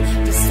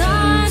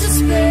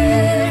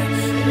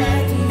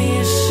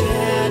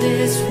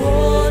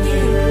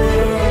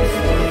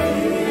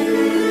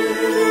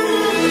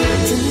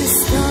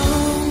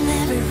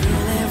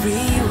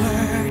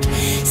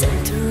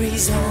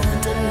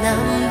 horizontal and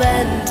I'm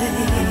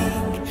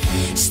bending,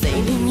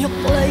 staying in your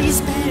place,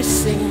 be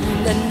seen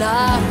and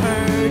I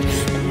heard,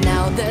 and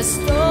now the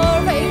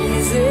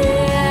story's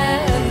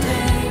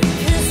ending.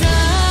 'Cause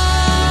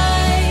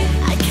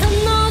I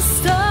cannot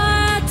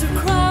start to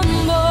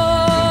crumble,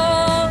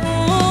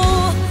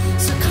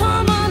 so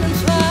come on and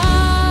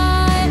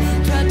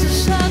try to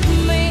shut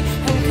me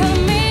and cut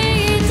me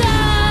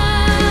down.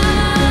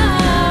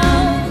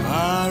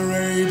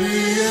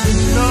 Arabian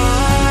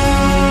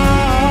night,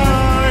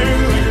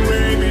 like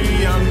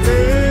Arabian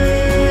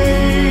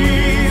days,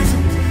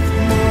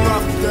 more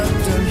hotter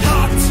than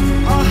hot,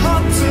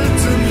 hotter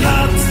than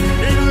hot,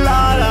 in a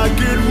lot of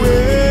good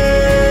ways.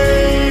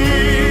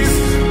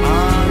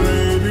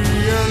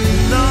 Arabian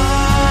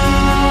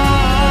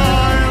night,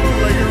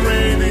 like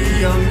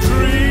Arabian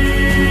dreams.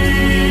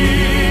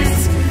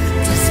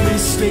 This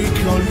mistake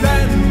on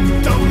land,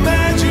 the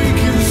magic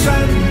in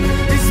sand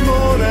is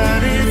more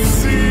than it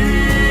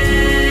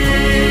seems.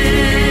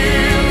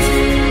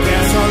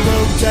 There's a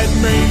road that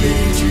may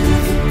lead you,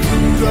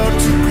 good or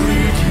to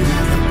greet you,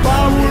 the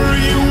power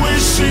you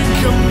wish it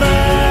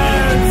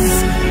commands.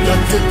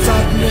 Let the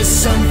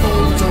darkness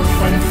unfold or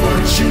find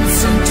fortunes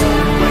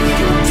untold, when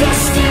your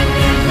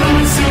destiny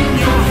lies in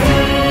your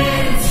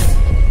hands.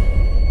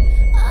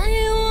 I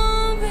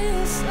won't be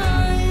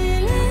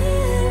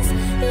silent.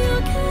 You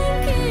can't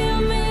keep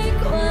me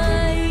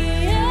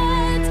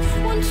quiet.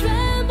 Won't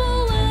tremble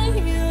when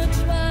you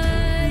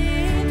try.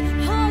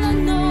 All I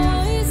know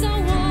is I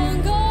won't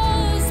go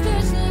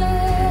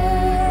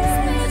speechless.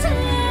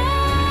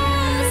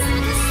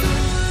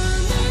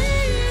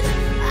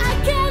 I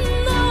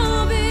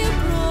cannot be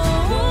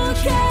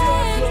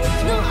broken.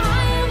 No,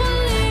 I will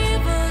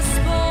leave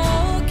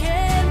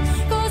unspoken.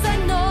 'Cause I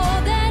know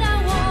that I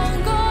won't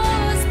go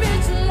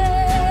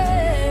speechless.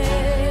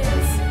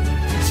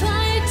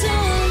 Try to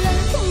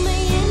lock me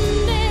in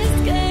this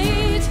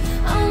cage.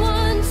 I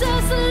want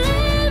just to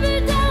live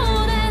it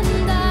out and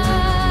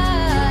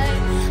die.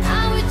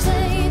 I will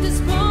take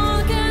these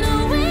broken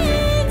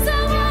wings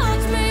and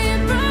watch me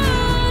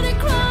burn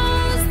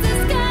across the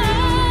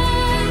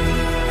sky.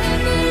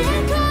 And the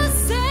echoes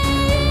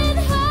saying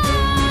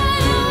high,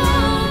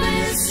 I'll be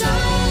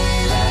silent.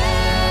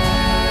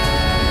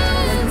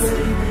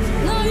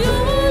 No, you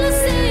wanna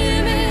see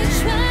me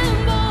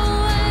tremble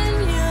when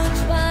you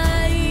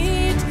try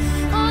it.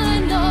 All I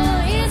know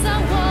is I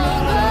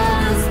won't go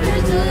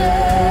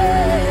speechless.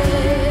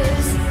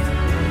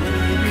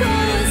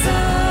 'Cause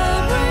I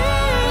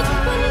breathe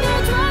when you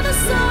try to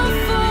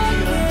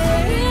suffocate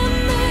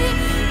me.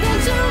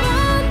 Don't you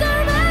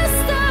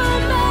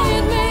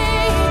underestimate me?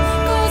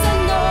 'Cause I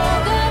know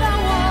that I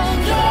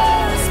won't go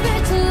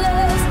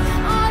speechless.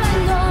 All I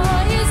know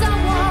is I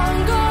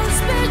won't go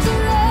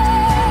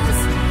speechless.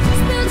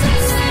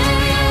 Speechless.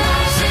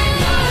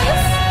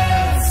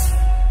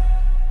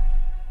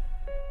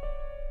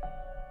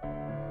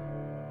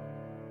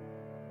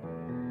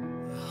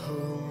 A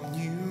whole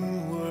new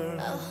world,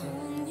 A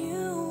whole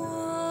new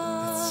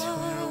that's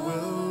where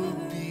we'll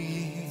be.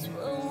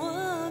 world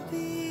will A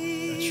be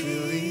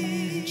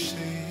trillion a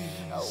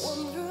shades.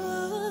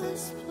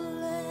 wondrous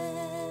place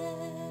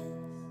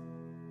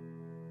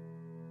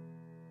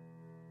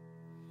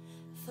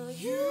for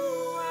you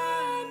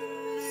and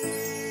me.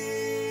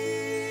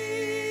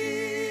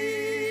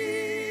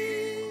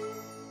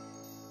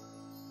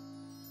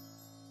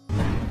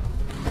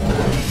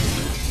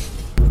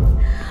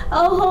 A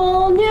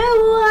whole new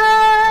world,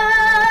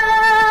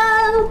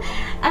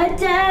 a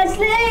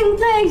dazzling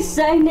place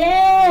I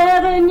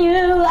never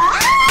knew.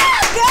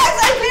 Guys,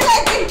 I feel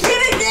like a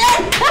kid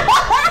again.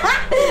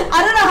 I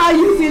don't know how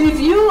you feel. If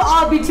you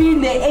are between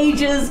the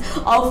ages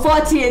of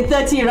 40 and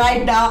 30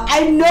 right now, I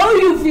know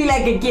you feel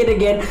like a kid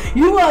again.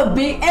 You were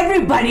big,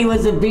 everybody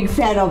was a big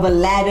fan of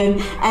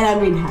Aladdin, and I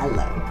mean,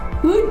 hello.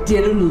 Who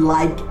didn't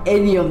like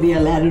any of the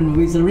Aladdin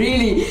movies?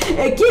 Really,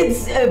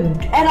 kids,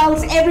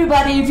 adults,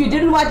 everybody. If you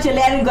didn't watch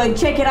Aladdin, go and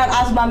check it out.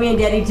 Ask mommy and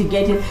daddy to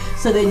get it,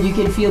 so then you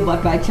can feel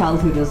what my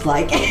childhood was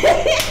like.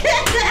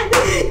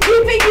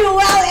 Keeping you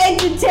well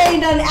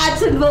entertained on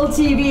Atsonville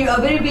TV. A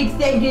very big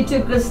thank you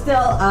to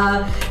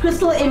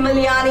Crystal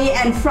Emiliani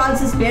and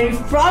Francis Mary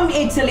from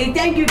Italy.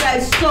 Thank you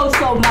guys so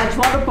much.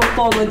 What a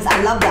performance.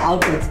 I love the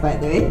outfits, by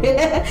the way.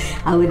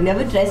 I would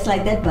never dress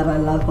like that, but I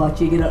love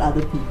watching it on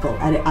other people.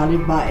 I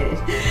admire it.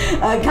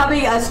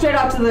 Coming straight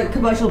after the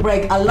commercial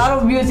break, a lot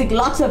of music,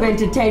 lots of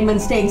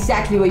entertainment. Stay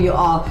exactly where you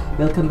are.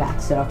 We'll come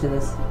back straight after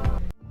this.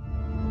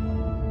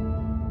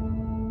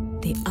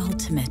 The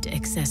ultimate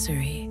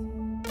accessory,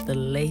 the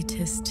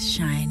latest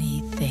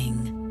shiny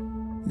thing,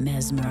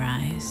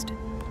 mesmerized.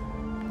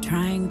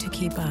 Trying to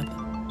keep up,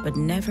 but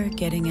never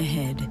getting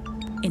ahead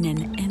in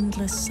an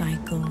endless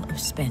cycle of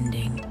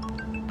spending.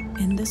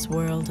 In this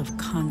world of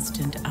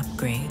constant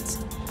upgrades,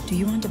 do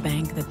you want a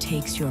bank that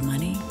takes your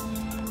money,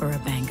 or a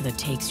bank that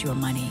takes your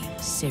money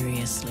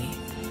seriously?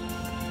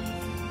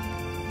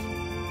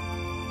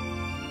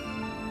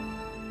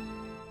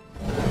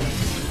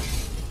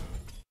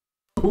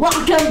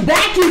 Welcome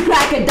back, you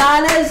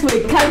crocodiles.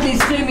 We're currently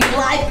streaming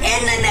live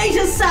in the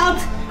Nation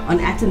South on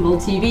Actonville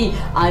TV.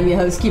 I'm your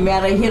host,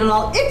 Kimera,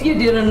 Heeralal. If you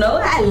didn't know,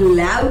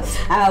 hello.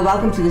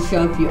 Welcome to the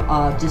show if you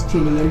are just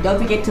tuning in.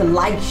 Don't forget to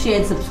like, share,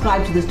 and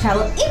subscribe to this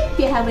channel if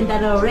you haven't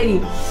done it already.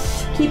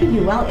 Keeping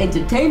you well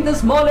entertained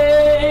this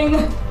morning.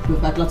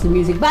 We've got lots of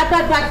music, but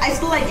I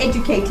still like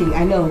educating.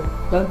 I know.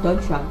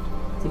 Don't shout.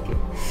 It's okay.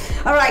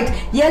 Alright,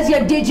 here's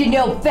your Did You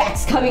Know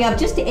facts coming up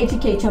just to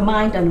educate your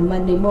mind on a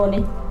Monday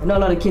morning. I know a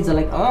lot of kids are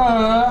like,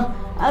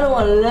 I don't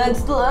want to learn,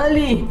 still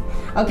early.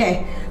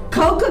 Okay,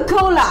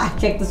 Coca-Cola.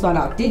 Check this one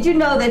out. Did you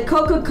know that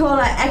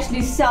Coca-Cola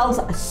actually sells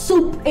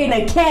soup in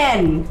a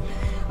can?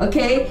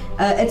 Okay,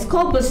 it's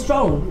called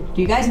Pastrone.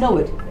 Do you guys know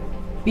it?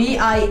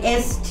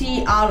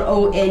 B-I-S-T-R-O-N-E,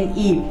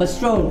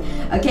 Pastrone.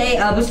 Okay,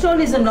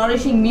 Pastrone is a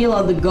nourishing meal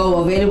on the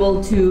go,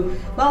 available to,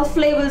 well,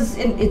 flavors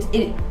in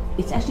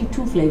it's actually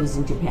 2 flavors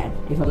in Japan,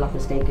 if I'm not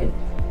mistaken.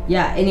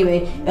 Yeah,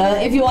 anyway,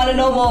 if you want to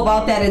know more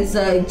about that, it's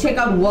check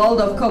out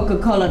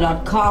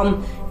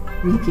worldofcoca-cola.com.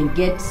 You can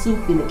get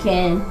soup in a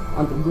can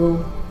on the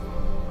go.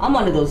 I'm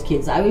one of those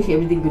kids. I wish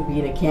everything could be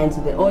in a can,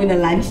 so that, or in a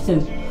lunch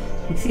tin.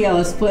 You see, I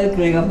was spoiled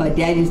growing up. My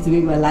dad used to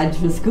make my lunch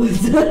for school.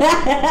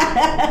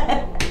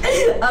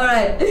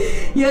 Alright,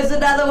 here's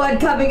another one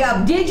coming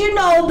up. Did you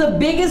know the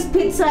biggest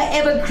pizza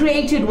ever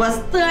created was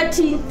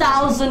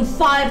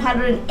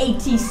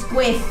 13,580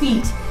 square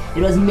feet?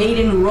 It was made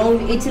in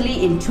Rome,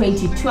 Italy in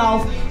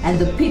 2012, and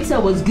the pizza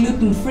was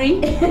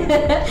gluten-free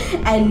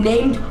and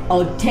named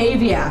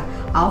Ottavia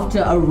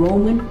after a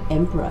Roman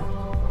emperor.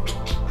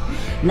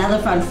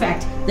 Another fun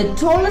fact, the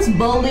tallest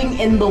building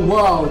in the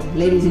world,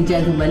 ladies and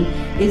gentlemen,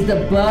 is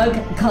the Burj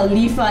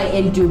Khalifa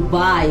in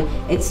Dubai.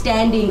 It's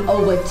standing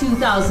over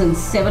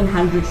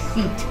 2,700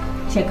 feet.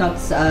 Check out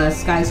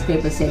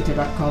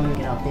skyscrapercenter.com and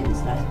get out there.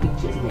 There's nice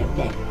pictures and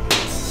everything.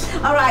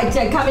 Alright,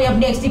 coming up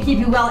next to keep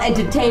you well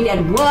entertained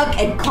at work,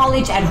 at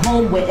college, at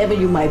home, wherever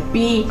you might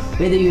be,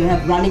 whether you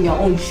have running your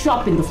own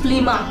shop in the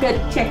flea market,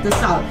 check this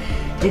out.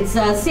 It's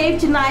Save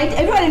Tonight.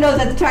 Everybody knows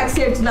that the track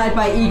Save Tonight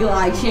by Eagle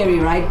Eye Cherry,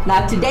 right?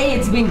 Now today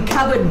it's been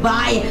covered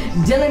by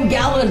Dylan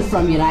Galvin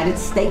from United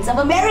States of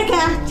America.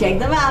 Check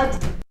them out.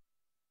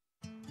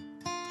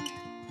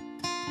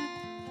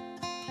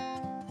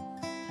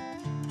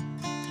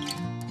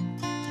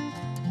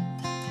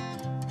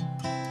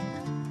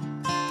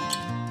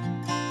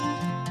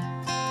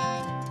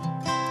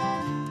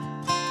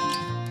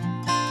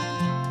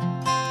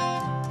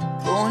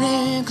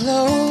 Morning,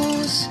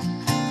 close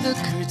the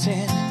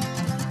curtain.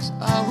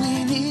 All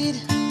we need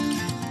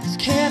is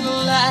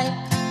candlelight,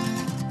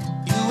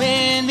 you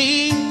and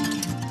me,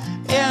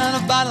 and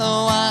a bottle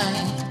of wine.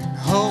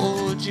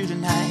 Hold you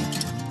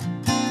tonight.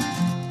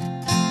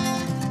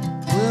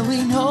 Will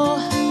we know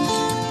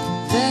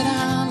that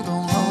I'm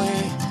going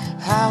away?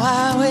 How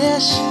I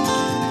wish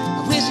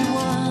you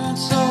weren't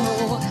so.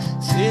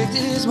 Take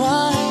this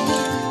wine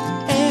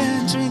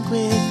and drink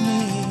with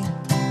me.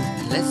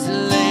 Let's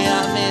delay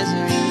our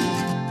misery.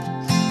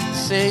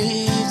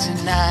 Save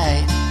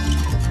tonight.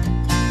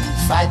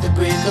 Fight the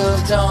break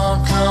of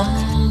dawn,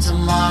 come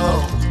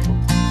tomorrow.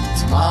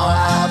 Tomorrow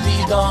I'll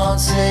be gone,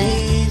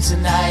 save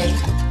tonight.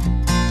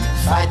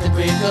 Fight the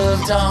break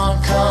of dawn,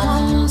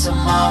 come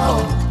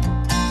tomorrow.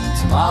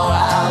 Tomorrow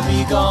I'll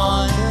be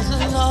gone. There's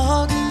a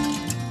log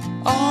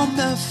on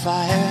the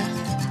fire,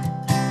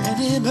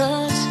 and it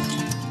burns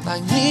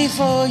like me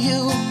for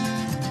you.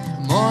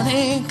 The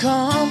morning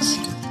comes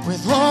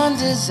with one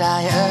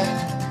desire.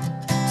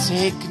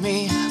 Take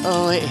me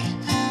away,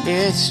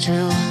 it's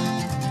true.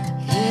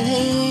 It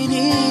ain't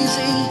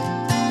easy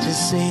to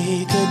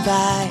say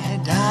goodbye,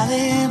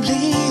 darling,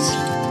 please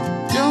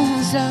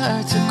don't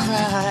start to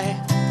cry.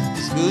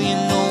 'Cause girl, you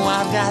know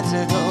I've got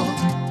to go.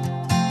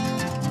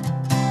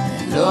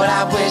 And Lord,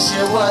 I wish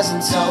it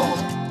wasn't so.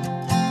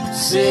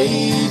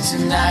 Save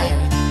tonight.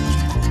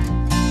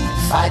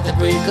 Fight the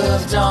break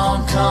of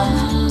dawn,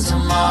 come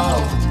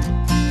tomorrow.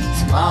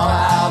 Tomorrow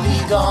I'll be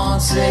gone,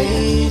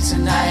 save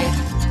tonight.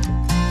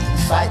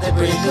 Fight the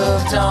break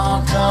of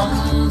dawn,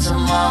 come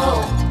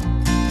tomorrow.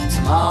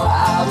 Tomorrow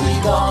I'll be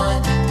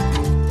gone.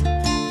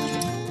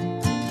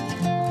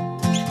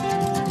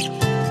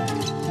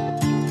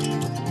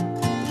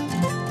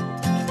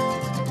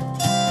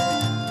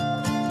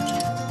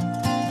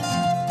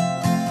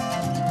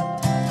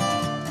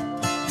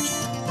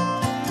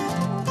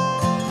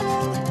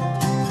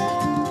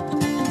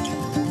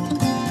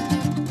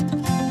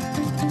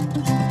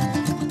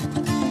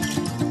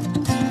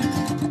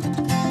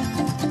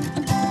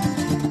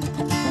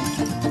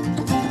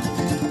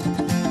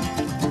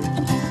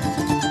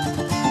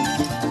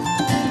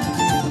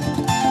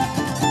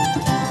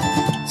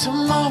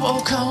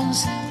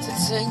 Comes to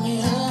take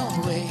me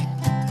away.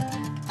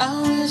 I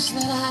wish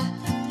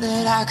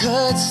that I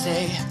could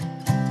stay,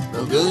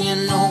 but girl, you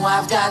know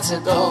I've got to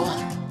go.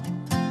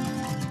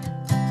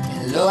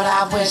 And Lord,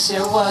 I wish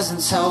it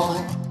wasn't so.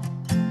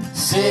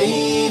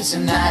 Save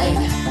tonight.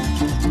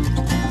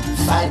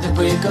 Fight the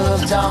break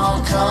of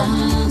dawn,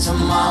 come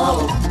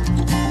tomorrow.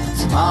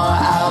 Tomorrow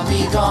I'll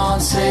be gone,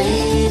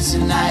 save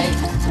tonight.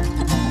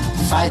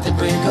 Fight the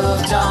break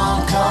of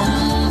dawn,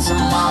 come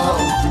tomorrow.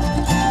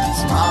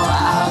 Tomorrow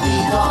I'll be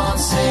gone,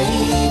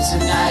 say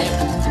tonight.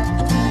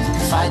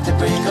 Fight the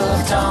break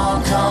of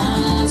dawn,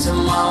 come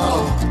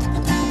tomorrow.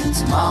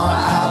 Tomorrow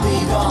I'll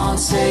be gone,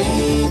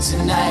 say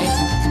tonight.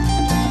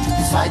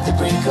 Fight the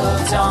break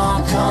of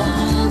dawn,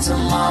 come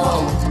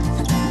tomorrow.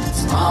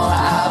 Tomorrow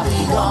I'll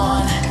be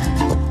gone.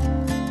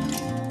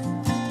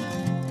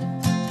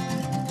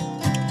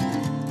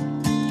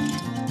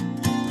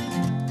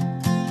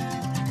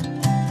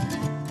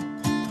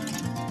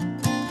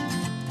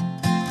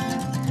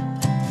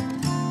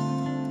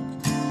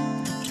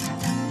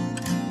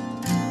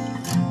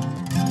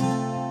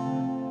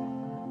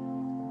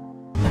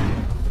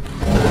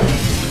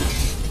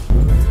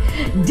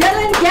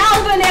 Dylan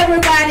Galvin,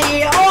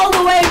 everybody, all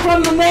the way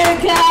from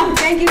America.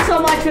 Thank you so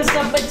much for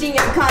submitting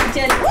your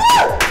content.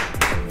 Woo!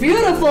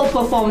 Beautiful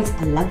performance.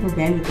 I love a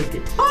man with a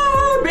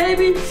guitar,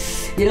 baby.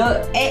 You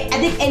know, I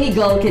think any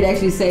girl can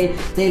actually say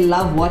they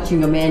love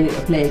watching a man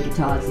play a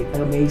guitar. It's like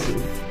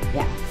amazing.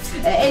 Yeah.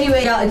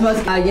 Anyway, it was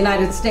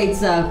United States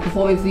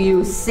performing for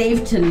you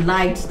Save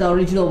Tonight. The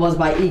original was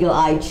by Eagle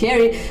Eye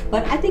Cherry,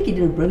 but I think he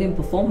did a brilliant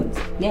performance.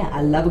 Yeah,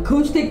 I love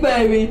acoustic,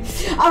 baby.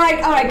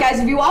 Alright guys,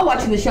 if you are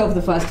watching the show for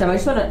the first time, I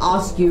just want to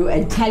ask you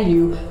and tell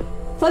you,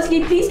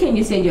 firstly, please can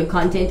you send your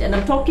content? And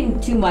I'm talking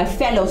to my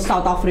fellow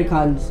South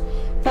Africans.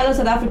 Fellow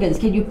South Africans,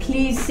 can you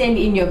please send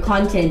in your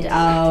content?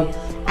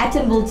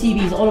 Actonville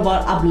TV is all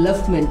about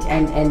upliftment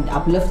and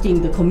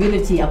uplifting the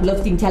community,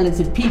 uplifting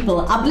talented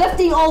people,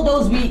 uplifting all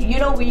those we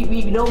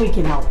know we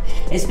can help.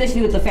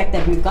 Especially with the fact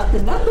that we've got the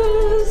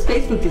numbers.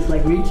 Facebook is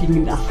like reaching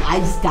in the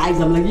high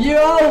skies. I'm like,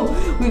 yo,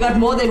 we got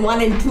more than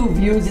 1 and 2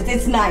 views.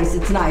 It's nice,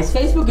 it's nice.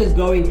 Facebook is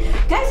growing.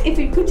 Guys, if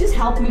you could just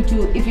help me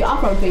to, if you are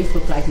from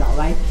Facebook right now,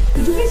 right?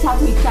 Could you please help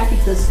me traffic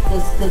this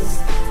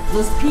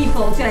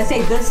people, should I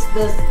say this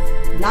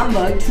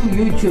number to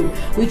YouTube.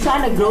 We're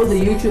trying to grow the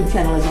YouTube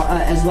channel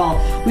as well.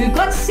 We've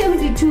got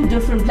 72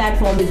 different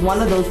platforms. It's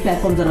one of those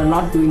platforms that are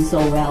not doing so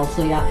well.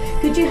 So yeah,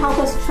 could you help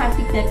us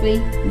traffic that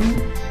way?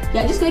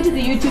 Yeah, just go to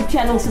the YouTube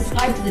channel,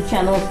 subscribe to the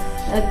channel,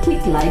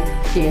 click like,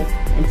 share,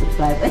 and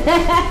subscribe.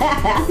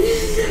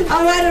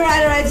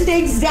 Alright. Stay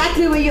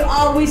exactly where you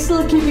are. We're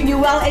still keeping you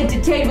well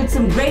entertained with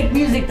some great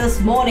music this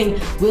morning.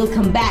 We'll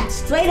come back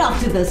straight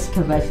after this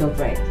commercial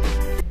break.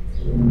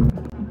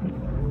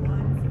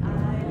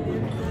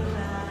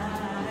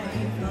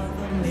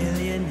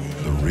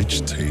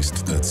 Rich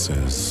taste that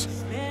says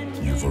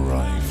you've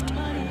arrived.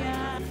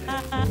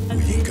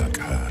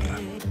 Uyingakara.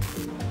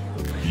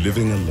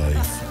 Living a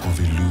life of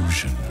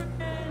illusion,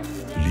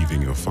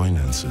 leaving your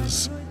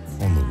finances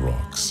on the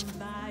rocks.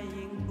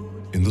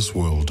 In this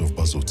world of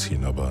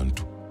Bazotina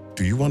Bantu,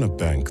 do you want a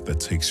bank that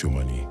takes your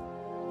money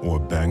or a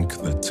bank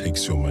that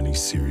takes your money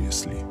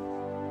seriously?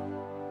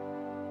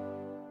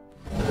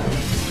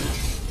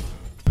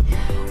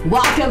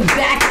 Welcome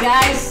back,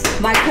 guys.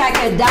 My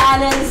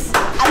crackadonas.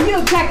 Are you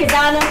a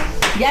crackadana?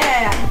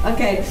 Yeah.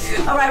 Okay.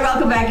 All right.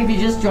 Welcome back. If you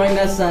just joined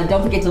us,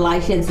 don't forget to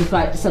like, share, and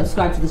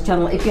subscribe to this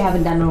channel if you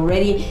haven't done it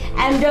already.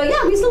 And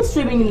yeah, we're still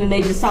streaming in the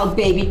Nation South,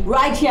 baby,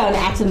 right here on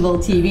Actonville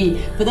TV.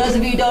 For those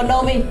of you who don't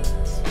know me,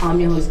 I'm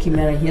your host,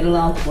 Kimera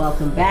Heeralal.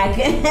 Welcome back.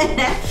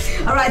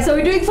 All right. So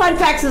we're doing fun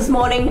facts this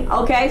morning.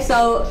 Okay.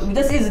 So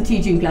this is a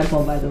teaching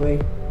platform, by the way.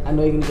 I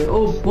know you're gonna say,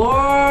 "Oh,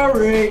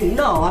 boring."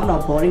 No, I'm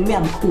not boring. Me,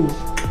 I'm cool.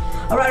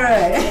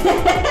 Alright.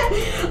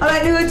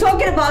 Alright, we were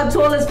talking about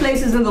tallest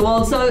places in the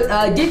world. So,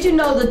 did you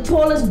know the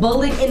tallest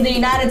building in the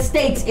United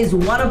States is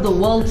one of the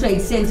World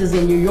Trade Centers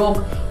in New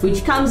York,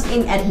 which comes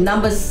in at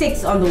number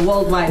 6 on the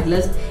worldwide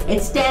list.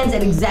 It stands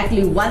at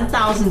exactly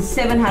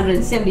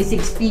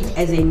 1,776 feet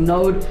as a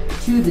node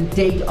to the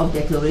date of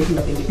Declaration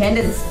of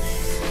Independence.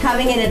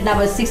 Coming in at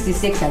number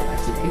 66 I've got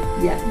today.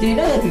 Yeah. Do you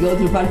know that we go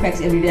through fun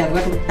facts every day? I've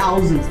got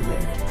thousands of them.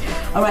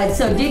 Alright,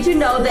 so did you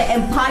know the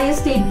Empire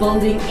State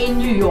Building in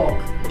New York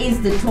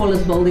is the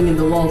tallest building in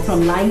the world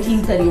from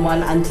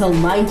 1931 until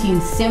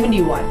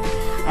 1971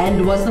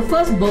 and was the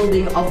first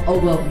building of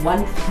over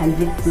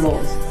 100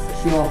 floors.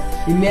 Sure,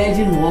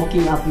 imagine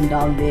walking up and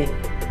down there.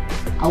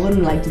 I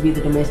wouldn't like to be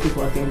the domestic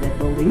worker in that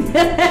building.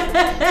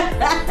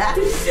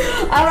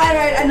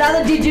 Alright,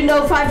 another did you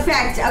know fun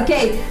fact.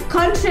 Okay,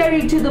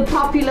 contrary to the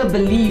popular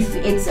belief,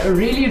 it's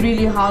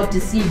really hard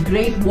to see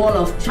Great Wall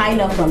of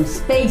China from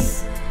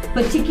space,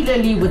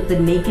 particularly with the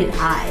naked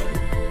eye.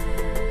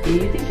 Do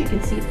you think you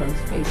can see it from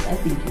space? I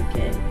think you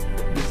can.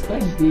 It's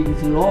quite big,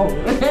 it's long.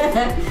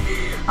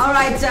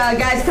 Alright,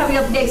 guys, coming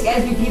up next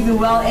as we keep you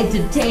well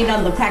entertained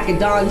on the Crack of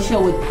Dawn show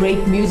with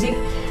great music.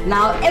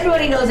 Now,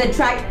 everybody knows that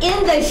track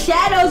In the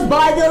Shadows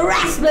by the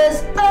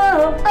Rasmus.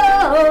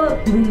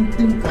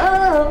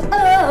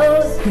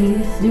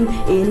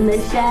 In the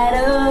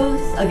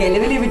shadows. Okay,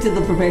 let me leave it to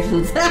the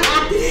professionals.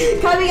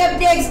 Coming up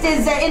next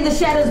is In the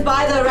Shadows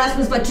by the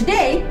Rasmus, but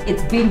today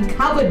it's being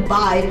covered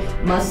by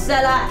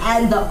Marcella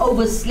and the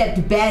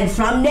Overslept Band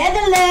from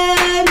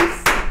Netherlands.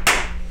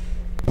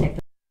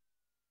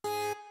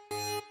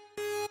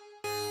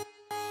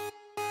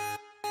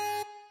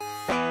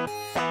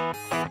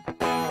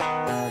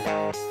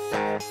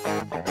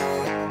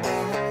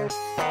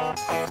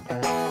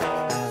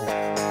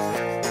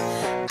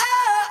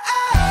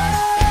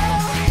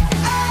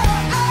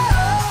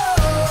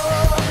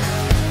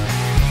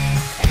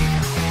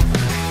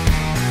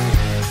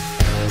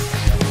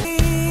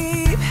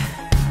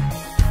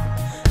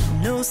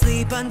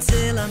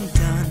 until I'm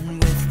done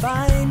with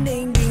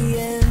finding the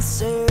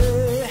answer.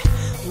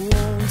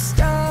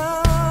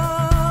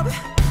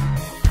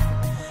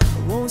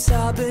 Won't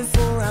stop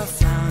before I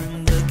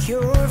find the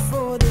cure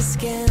for this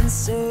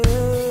cancer.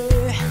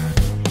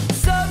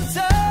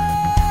 Sometimes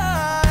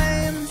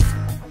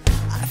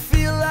I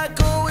feel like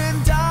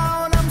going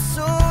down, I'm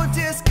so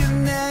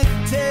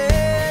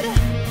disconnected.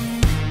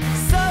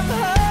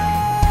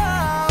 Somehow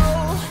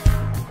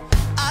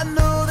I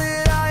know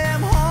that I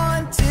am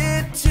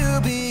haunted to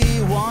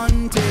be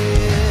wanted.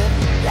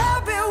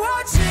 I've been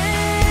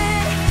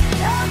watching,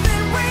 I've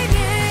been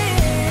waiting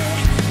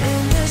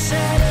in the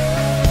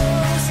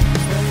shadows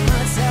for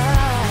my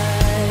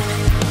time.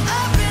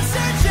 I've been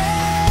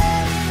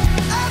searching,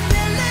 I've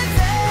been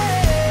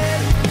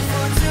living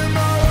for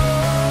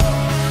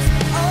tomorrows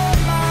all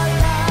my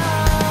life.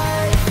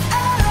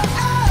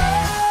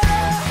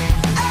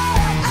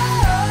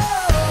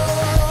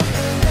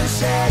 In the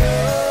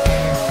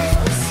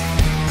shadows.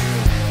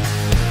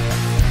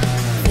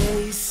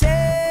 They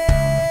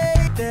say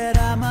that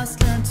I must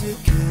learn to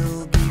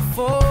kill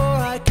before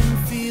I can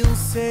feel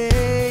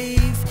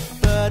safe.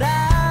 But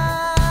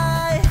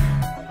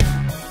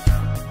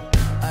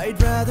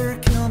I'd rather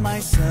kill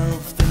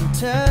myself than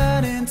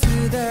turn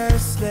into their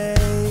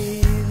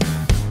slave.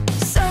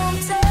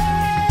 Sometimes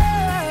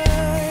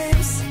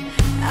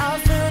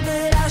I've heard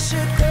that I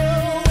should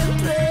go and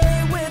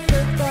play with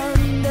the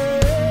thunder.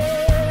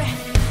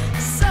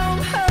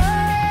 Somehow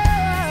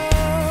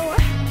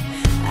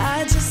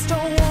I just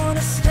don't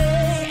wanna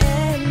stay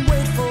and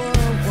wait for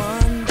a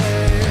wonder.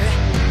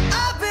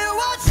 I've been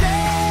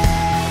watching,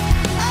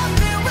 I've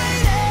been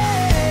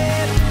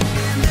waiting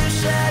in the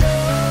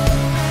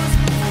shadows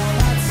for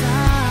my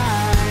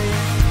time.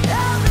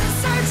 I've been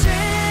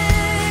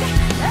searching,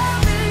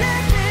 I've been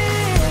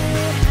living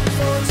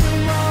for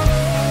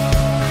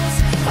tomorrows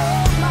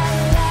all my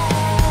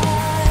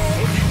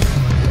life.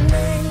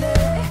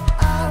 Lately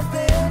I've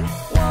been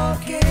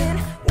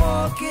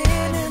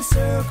walking in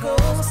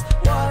circles,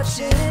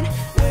 watching,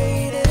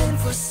 waiting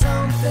for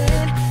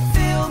something.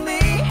 Feel me,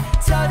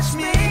 touch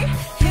me,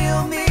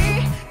 heal me,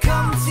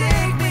 come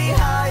take me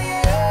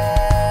higher.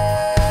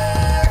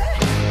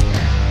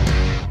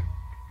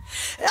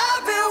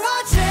 I've been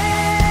watching,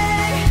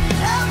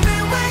 I've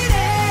been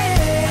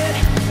waiting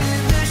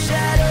in the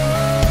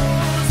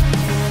shadows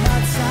for my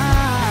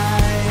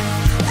time.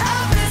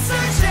 I've been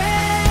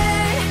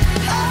searching,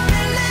 I've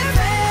been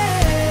living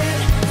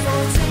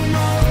for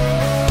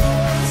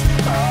tomorrows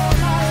all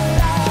my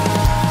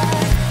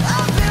life.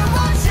 I've been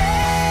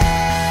watching,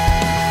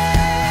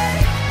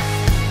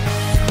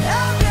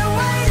 I've been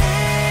waiting,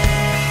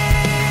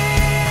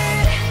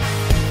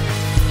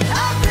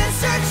 I've been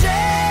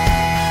searching,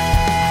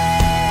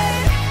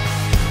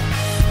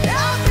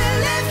 I've been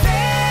living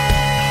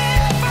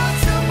for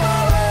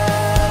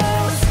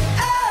tomorrows.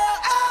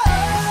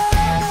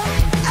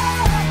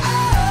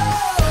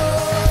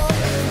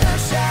 In the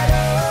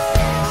shadows.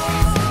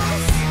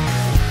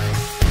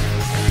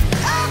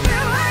 I've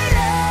been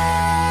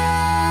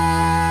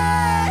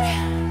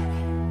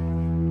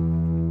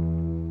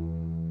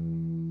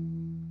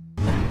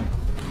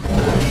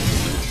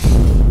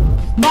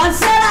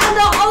Marcella and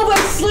the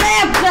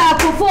Overslept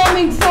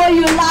performing for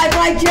you live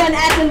right here on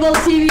Attenville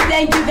TV.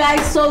 Thank you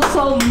guys so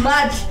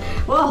much.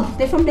 Well,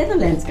 they're from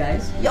Netherlands,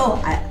 guys. Yo,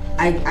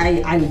 I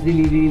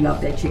really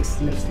love that chick's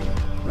lipstick.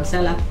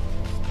 Marcella.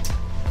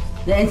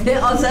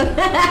 They're awesome.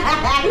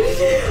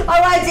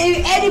 Alright, so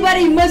if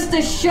anybody missed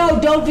the show,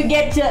 don't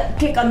forget to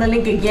click on the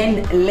link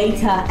again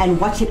later and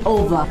watch it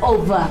over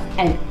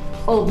and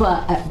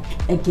over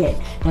again.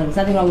 Now, there's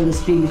nothing wrong with the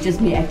stream, it's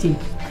just me acting.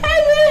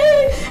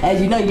 As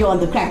you know, you're on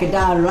the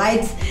crocodile,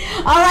 right?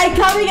 Alright,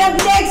 coming up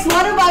next,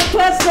 one of my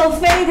personal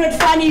favorite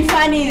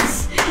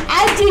funnies.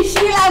 Auntie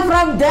Sheila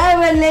from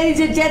Durban,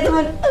 ladies and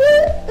gentlemen.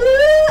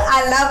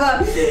 I love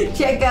her.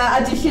 Check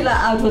Auntie Sheila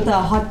out with her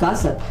hot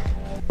gossip.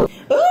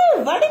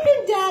 Oh, what a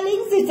good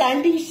darlings, it's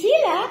Auntie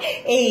Sheila.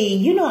 Hey,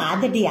 you know,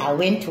 other day I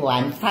went to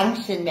one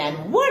function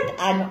and what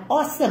an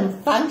awesome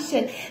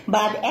function.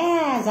 But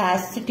as I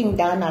was sitting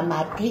down on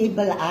my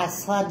table, I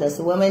saw this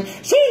woman.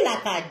 She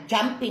like a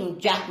jumping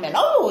jackman.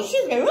 Oh,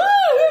 she's like,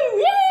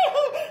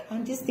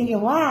 I'm just thinking,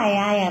 why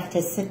I have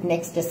to sit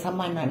next to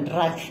someone and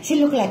run? She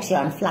looked like she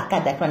on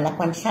Flakka, that one, like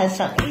one shell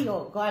shock.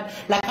 Oh God,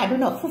 like I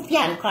don't know,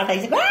 Fufian Carter.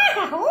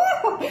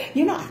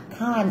 You know, I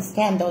can't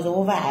stand those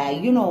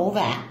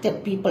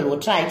overactive people who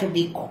try to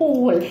be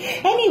cool.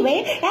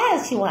 Anyway,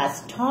 as she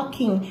was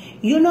talking,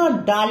 you know,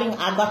 darling,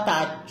 I got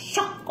the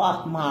shock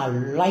of my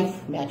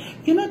life, man.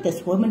 You know,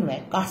 this woman were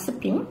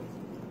gossiping.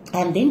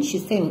 And then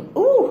she's saying,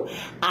 oh,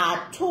 I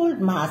told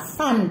my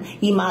son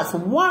he must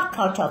walk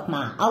out of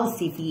my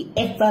house if he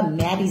ever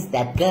marries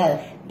that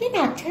girl. Then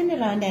I turned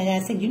around and I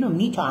said, you know,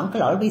 me to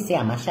uncle always say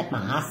I must shut my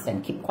ass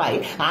and keep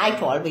quiet. I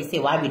to always say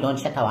why we don't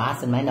shut our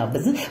ass and mind our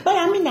business. But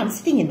I mean, I'm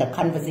sitting in the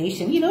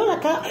conversation, you know,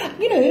 like, I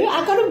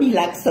gotta be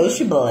like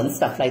sociable and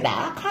stuff like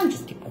that. I can't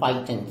just keep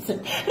quiet and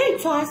sit. Right,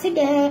 so I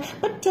said,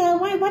 but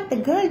why, what, the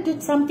girl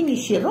did something,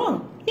 is she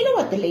wrong? You know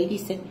what the lady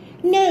said?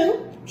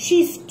 no,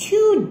 she's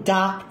too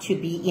dark to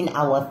be in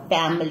our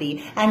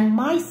family. And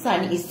my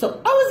son is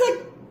so... I was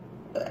like,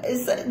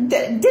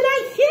 did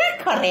I hear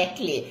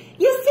correctly?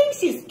 You think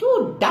she's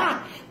too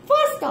dark?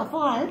 First of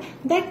all,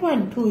 that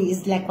one too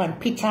is like one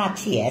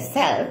Pichachi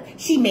herself.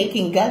 She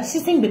making girls.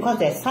 She's saying because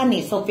their son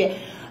is so fair.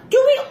 Do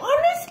we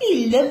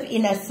honestly live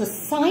in a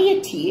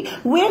society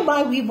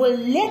whereby we will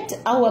let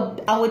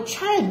our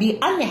child be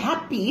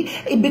unhappy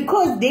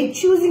because they're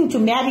choosing to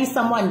marry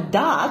someone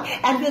dark,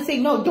 and we'll say,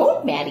 no,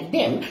 don't marry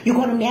them. You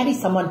got to marry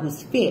someone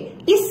who's fair.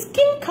 Is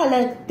skin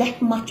color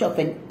that much of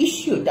an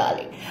issue,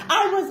 darling?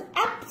 I was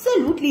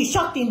absolutely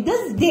shocked in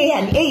this day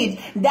and age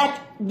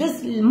that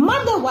this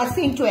mother was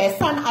saying to her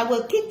son, I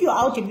will kick you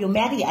out if you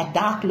marry a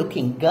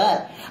dark-looking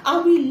girl.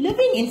 Are we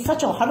living in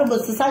such a horrible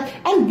society?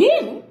 And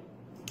then,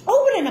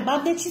 over and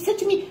above that, she said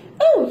to me,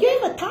 oh, you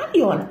have a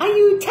tali on. Are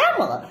you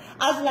Tamil?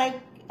 I was like,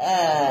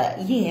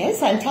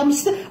 yes, I'm Tamil.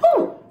 She said,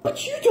 oh,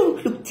 but you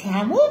don't look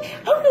Tamil.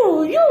 Oh,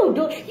 no, you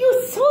don't.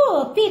 You're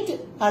so fit.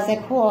 I was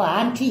like, oh,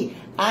 auntie,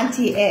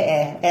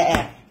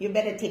 you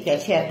better take your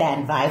chair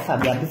and vie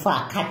from here before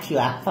I cut you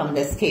up from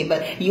this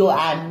table. You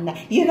are,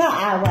 you know,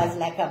 I was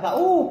like,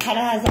 oh,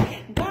 God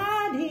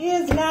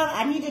is love.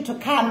 I needed to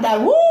calm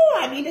down. Woo,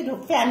 I needed to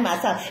fan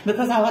myself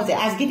because I was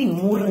getting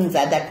murans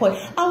at that point.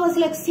 I was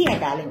like, see,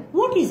 darling,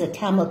 what is a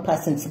Tamil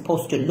person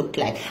supposed to look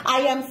like?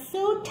 I am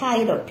so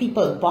tired of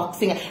people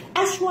boxing.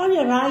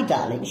 Aishwarya Rai,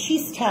 darling,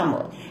 she's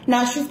Tamil.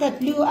 Now she's got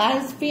blue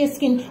eyes, fair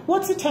skin.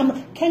 What's a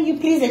Tamil? Can you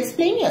please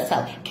explain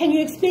yourself? Can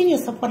you explain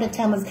yourself what a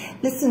Tamil is?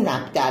 Listen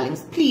up,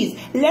 darlings, please.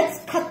 Let's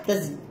cut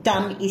this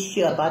dumb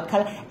issue about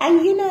color.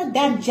 And you know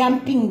that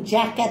jumping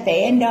jack at the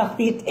end of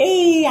it.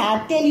 Hey,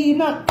 I tell you,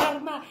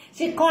 Karma,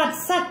 she got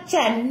such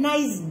a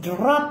nice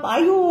drop. Are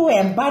you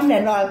and bun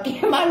and all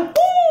came out?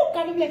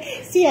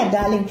 See,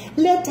 darling,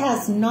 let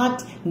us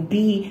not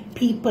be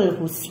people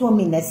who swim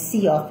in a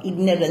sea of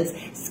ignorance.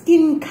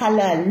 Skin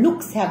color,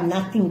 looks have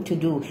nothing to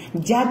do.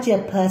 Judge a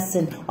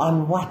person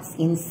on what's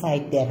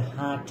inside their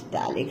heart,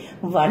 darling.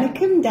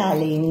 Vanakkam,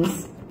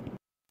 darlings.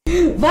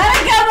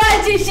 Vanakkam,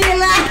 Auntie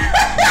Sheila.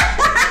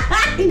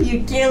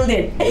 You killed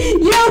it.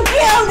 You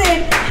killed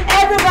it.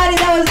 Everybody,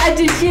 that was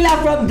Auntie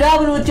Sheila from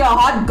Durban with your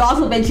hot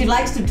gossip, and she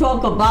likes to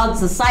talk about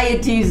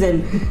societies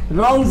and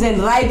wrongs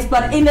and rights,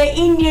 but in an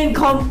Indian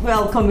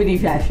comedy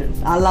fashion.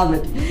 I love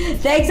it.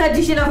 Thanks,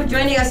 Auntie Sheila, for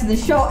joining us in the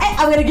show. Hey,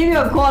 I'm going to give you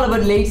a call a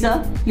bit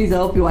later. Please, I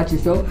hope you watch the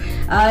show.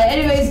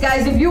 Anyways,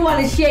 guys, if you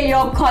want to share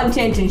your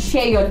content and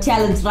share your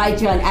talents right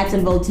here on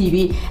Actonville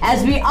TV,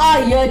 as we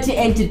are here to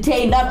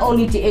entertain, not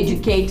only to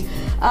educate,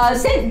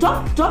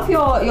 drop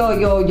your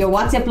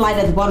WhatsApp line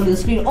at the bottom of the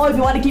screen, or if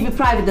you want to keep it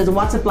private, there's a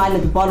WhatsApp line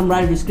at the bottom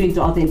right of the screen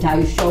throughout the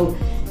entire show.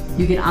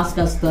 You can ask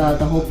us the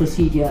whole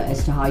procedure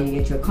as to how you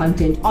get your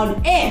content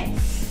on air.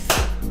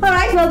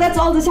 Alright, well, that's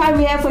all the time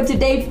we have for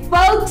today,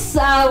 folks.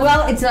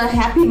 Well, it's a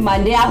happy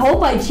Monday. I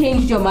hope I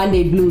changed your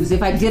Monday blues.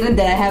 If I didn't,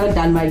 then I haven't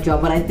done my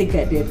job, but I think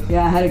I did.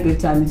 Yeah, I had a good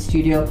time in the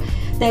studio.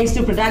 Thanks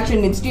to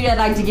production in studio. I'd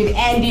like to give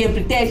Andy and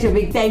Pritesh a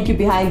big thank you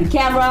behind the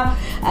camera.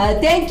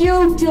 Thank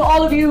you to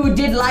all of you who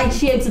did like,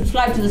 share, and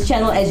subscribe to this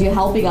channel as you're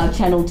helping our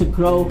channel to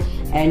grow.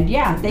 And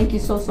yeah, thank you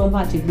so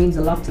much. It means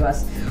a lot to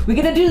us. We're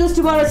going to do this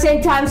tomorrow,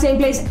 same time, same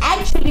place.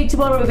 Actually,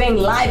 tomorrow we're going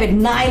live at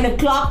 9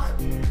 o'clock.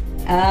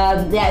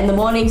 Yeah, in the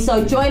morning.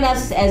 So join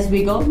us as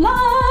we go live.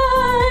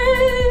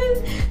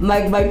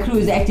 My crew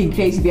is acting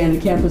crazy behind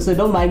the camera, so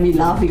don't mind me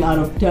laughing out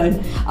of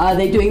turn.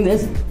 They're doing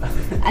this.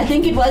 I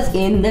think it was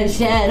in the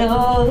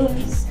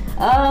shadows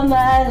of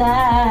my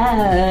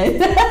life.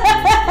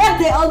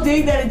 They're all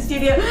doing that in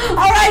studio.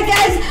 Alright,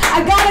 guys,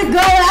 I gotta go.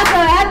 Have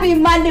a happy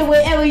Monday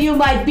wherever you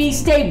might be.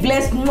 Stay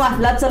blessed. Mwah.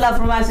 Lots of love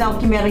from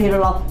myself, Kimera,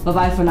 Heeralal. Bye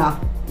bye for now.